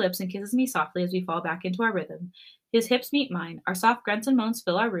into my lips and kisses me softly as we fall back into our rhythm. His hips meet mine. Our soft grunts and moans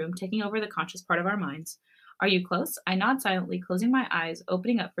fill our room, taking over the conscious part of our minds. Are you close? I nod silently, closing my eyes,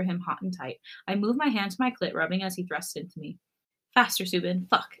 opening up for him hot and tight. I move my hand to my clit, rubbing as he thrusts into me. Faster, Subin.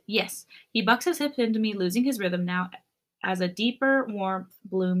 Fuck. Yes. He bucks his hip into me, losing his rhythm now as a deeper warmth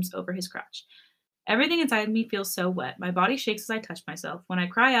blooms over his crotch. Everything inside me feels so wet. My body shakes as I touch myself. When I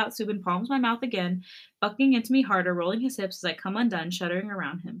cry out, Subin palms my mouth again, bucking into me harder, rolling his hips as I come undone, shuddering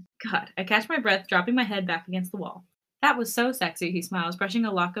around him. God, I catch my breath, dropping my head back against the wall. That was so sexy, he smiles, brushing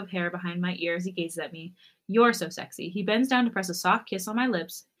a lock of hair behind my ear as he gazes at me. You're so sexy. He bends down to press a soft kiss on my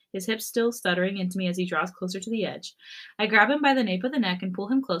lips, his hips still stuttering into me as he draws closer to the edge. I grab him by the nape of the neck and pull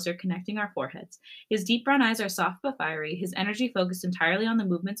him closer, connecting our foreheads. His deep brown eyes are soft but fiery, his energy focused entirely on the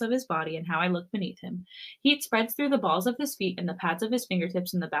movements of his body and how I look beneath him. Heat spreads through the balls of his feet and the pads of his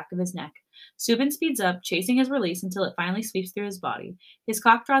fingertips and the back of his neck. Subin speeds up, chasing his release until it finally sweeps through his body. His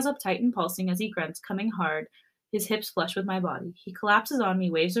cock draws up tight and pulsing as he grunts, coming hard, his hips flush with my body. He collapses on me,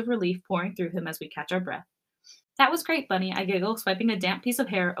 waves of relief pouring through him as we catch our breath. That was great, Bunny, I giggle, swiping a damp piece of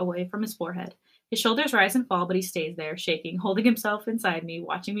hair away from his forehead. His shoulders rise and fall, but he stays there, shaking, holding himself inside me,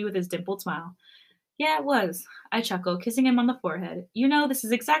 watching me with his dimpled smile. Yeah, it was. I chuckle, kissing him on the forehead. You know, this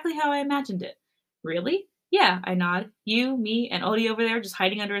is exactly how I imagined it. Really? Yeah, I nod. You, me, and Odie over there just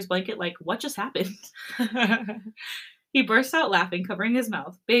hiding under his blanket like, what just happened? He bursts out laughing, covering his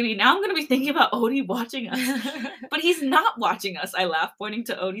mouth. Baby, now I'm going to be thinking about Odie watching us. But he's not watching us, I laugh, pointing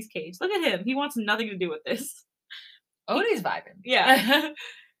to Odie's cage. Look at him. He wants nothing to do with this. Odie's vibing. Yeah.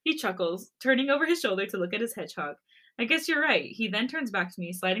 He chuckles, turning over his shoulder to look at his hedgehog. I guess you're right. He then turns back to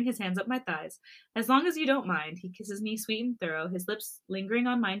me, sliding his hands up my thighs. As long as you don't mind, he kisses me sweet and thorough, his lips lingering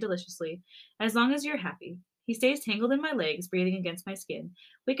on mine deliciously. As long as you're happy. He stays tangled in my legs, breathing against my skin.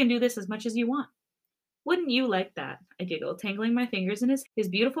 We can do this as much as you want. Wouldn't you like that? I giggle, tangling my fingers in his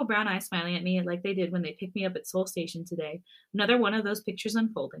beautiful brown eyes smiling at me like they did when they picked me up at Seoul Station today. Another one of those pictures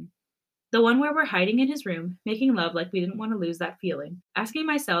unfolding. The one where we're hiding in his room, making love like we didn't want to lose that feeling, asking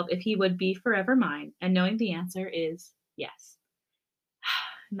myself if he would be forever mine, and knowing the answer is yes.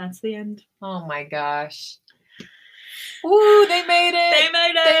 And that's the end. Oh my gosh. Ooh, they made it! They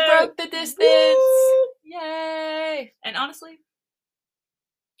made it! They broke the distance! Woo! Yay! And honestly,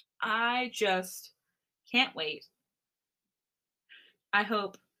 I just can't wait. I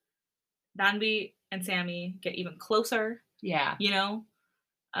hope Danbi and Sammy get even closer. Yeah. You know?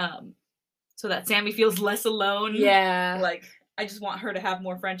 So that Sammy feels less alone. Yeah. Like, I just want her to have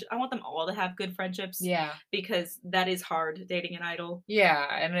more friendships. I want them all to have good friendships. Yeah. Because that is hard, dating an idol. Yeah,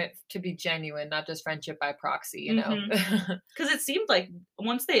 and it to be genuine, not just friendship by proxy, you know? Because it seemed like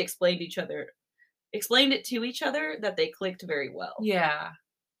once they explained it to each other, that they clicked very well. Yeah.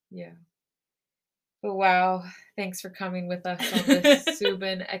 Yeah. But wow, thanks for coming with us on this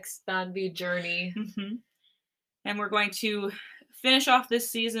Subin x Danbi journey. And we're going to finish off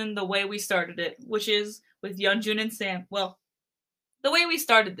this season the way we started it, which is with Yeonjun and Sam. Well, the way we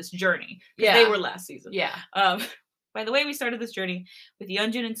started this journey. Because they were last season. Yeah. By the way we started this journey with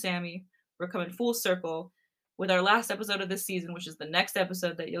Yeonjun and Sammy, we're coming full circle with our last episode of this season, which is the next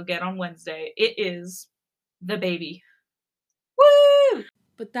episode that you'll get on Wednesday. It is The Baby. Woo!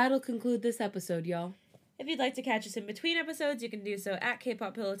 But that'll conclude this episode, y'all. If you'd like to catch us in between episodes, you can do so at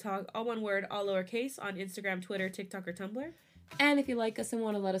K-Pop Pillow Talk, all one word, all lowercase, on Instagram, Twitter, TikTok, or Tumblr. And if you like us and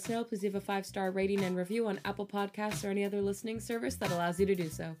want to let us know, please leave a 5-star rating and review on Apple Podcasts or any other listening service that allows you to do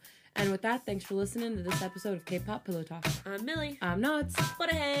so. And with that, thanks for listening to this episode of K-Pop Pillow Talk. I'm Millie. I'm Nods.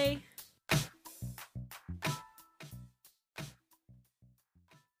 What a hey!